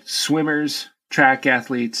feel like swimmers, track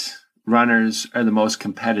athletes, runners are the most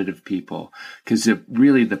competitive people because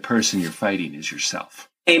really the person you're fighting is yourself.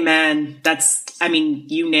 Amen.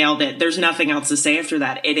 You nailed it. There's nothing else to say after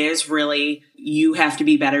that. It is really, you have to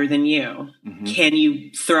be better than you. Mm-hmm. Can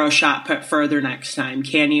you throw a shot put further next time?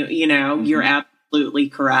 Can you, mm-hmm. You're absolutely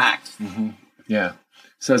correct. Mm-hmm. Yeah.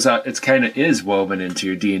 So it's kind of is woven into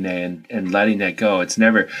your DNA and letting that go.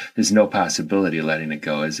 There's no possibility of letting it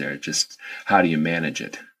go, is there? Just how do you manage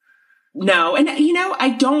it? No. And, I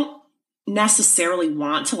don't necessarily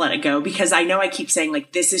want to let it go, because I know I keep saying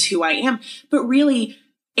like, this is who I am, but really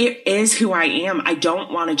it is who I am. I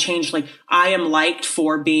don't want to change. Like, I am liked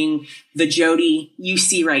for being the Jody you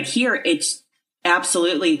see right here. It's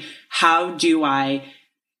absolutely, how do I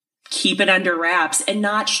keep it under wraps and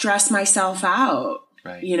not stress myself out?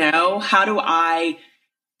 Right. You know, how do I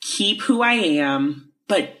keep who I am,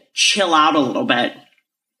 but chill out a little bit?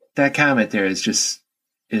 That comment there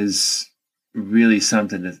is really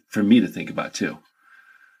something for me to think about too.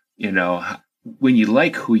 You know, when you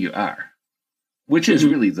like who you are, which is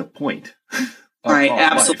really the point. Right.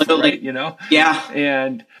 Absolutely. Life, right? You know? Yeah.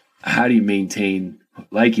 And how do you maintain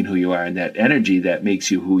liking who you are and that energy that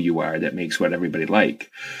makes you who you are, that makes what everybody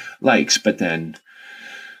likes, but then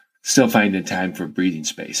still finding time for breathing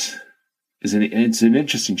space? It's an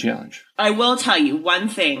interesting challenge. I will tell you one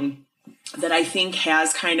thing that I think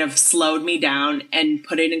has kind of slowed me down and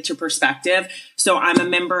put it into perspective. So I'm a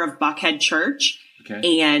member of Buckhead Church,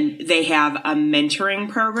 and they have a mentoring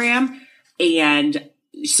program. And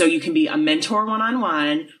so you can be a mentor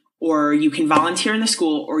one-on-one, or you can volunteer in the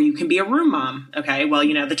school, or you can be a room mom. Okay. Well,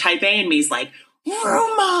 you know, the type A in me is like,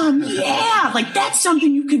 room mom. Yeah. Like, that's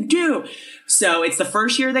something you can do. So it's the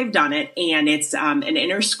first year they've done it, and it's an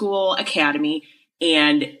inter-school academy,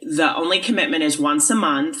 and the only commitment is once a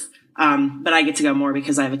month. But I get to go more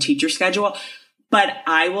because I have a teacher schedule. But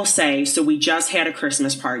I will say, so we just had a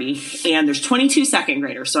Christmas party, and there's 22 second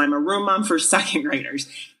graders. So I'm a room mom for second graders,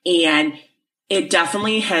 and it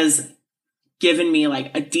definitely has given me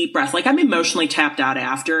like a deep breath. Like, I'm emotionally tapped out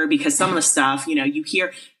after, because some of the stuff, you know, you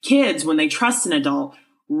hear kids when they trust an adult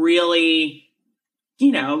really,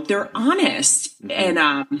 you know, they're honest. Mm-hmm.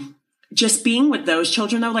 And just being with those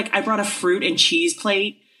children though, like, I brought a fruit and cheese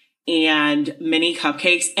plate and mini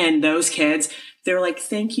cupcakes, and those kids, they're like,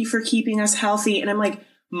 thank you for keeping us healthy. And I'm like,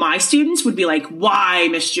 my students would be like, why,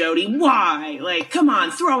 Miss Jody? Why? Like, come on,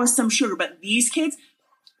 throw us some sugar. But these kids,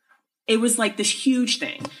 it was like this huge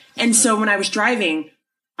thing. And so when I was driving,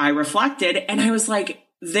 I reflected, and I was like,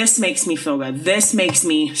 this makes me feel good. This makes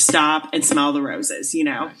me stop and smell the roses, you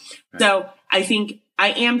know? Right. So I think I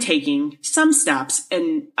am taking some steps.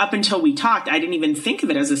 And up until we talked, I didn't even think of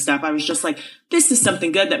it as a step. I was just like, this is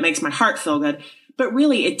something good that makes my heart feel good. But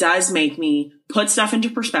really, it does make me put stuff into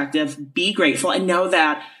perspective, be grateful, and know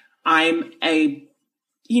that I'm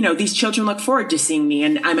these children look forward to seeing me,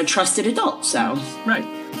 and I'm a trusted adult. So, right.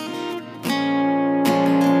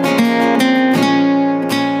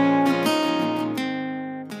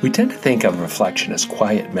 We tend to think of reflection as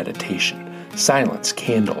quiet meditation, silence,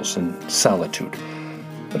 candles, and solitude.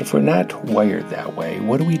 But if we're not wired that way,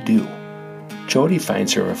 what do? Jody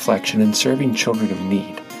finds her reflection in serving children of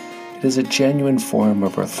need. It is a genuine form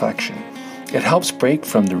of reflection. It helps break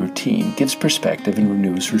from the routine, gives perspective, and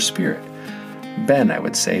renews her spirit. Ben, I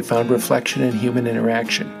would say, found reflection in human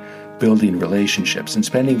interaction, building relationships, and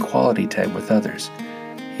spending quality time with others.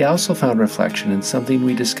 He also found reflection in something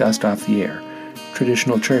we discussed off the air,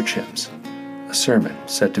 traditional church hymns, a sermon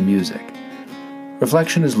set to music.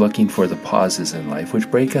 Reflection is looking for the pauses in life which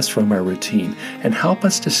break us from our routine and help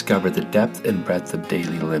us discover the depth and breadth of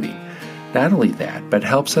daily living. Not only that, but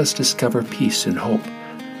helps us discover peace and hope.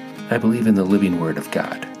 I believe in the living Word of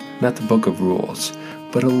God, not the book of rules,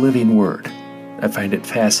 but a living Word. I find it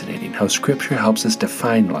fascinating how Scripture helps us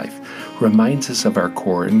define life, reminds us of our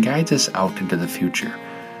core, and guides us out into the future.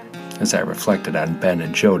 As I reflected on Ben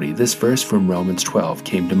and Jody, this verse from Romans 12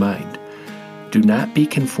 came to mind. Do not be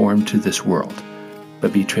conformed to this world,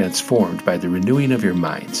 but be transformed by the renewing of your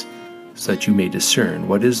minds, so that you may discern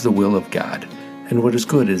what is the will of God, and what is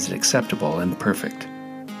good and acceptable and perfect.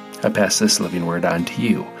 I pass this living word on to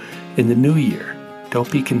you. In the new year,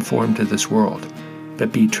 don't be conformed to this world,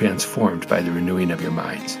 but be transformed by the renewing of your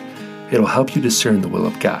minds. It'll help you discern the will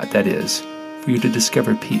of God, that is, for you to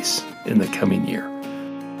discover peace in the coming year.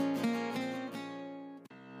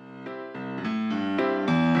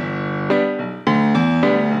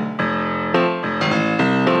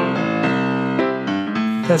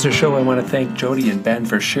 That's our show. I want to thank Jody and Ben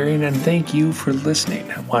for sharing, and thank you for listening.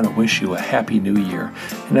 I want to wish you a happy new year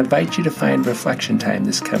and invite you to find reflection time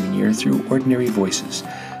this coming year through Ordinary Voices.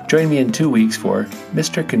 Join me in 2 weeks for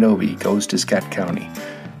Mr. Kenobi Goes to Scott County,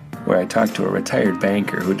 where I talk to a retired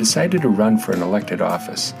banker who decided to run for an elected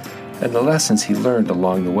office, and the lessons he learned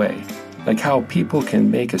along the way, like how people can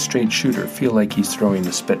make a straight shooter feel like he's throwing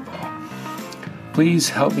a spitball. Please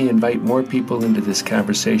help me invite more people into this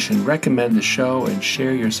conversation, recommend the show, and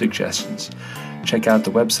share your suggestions. Check out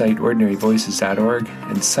the website ordinaryvoices.org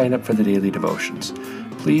and sign up for the daily devotions.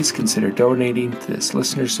 Please consider donating to this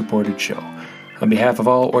listener-supported show. On behalf of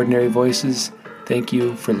all Ordinary Voices, thank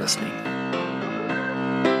you for listening.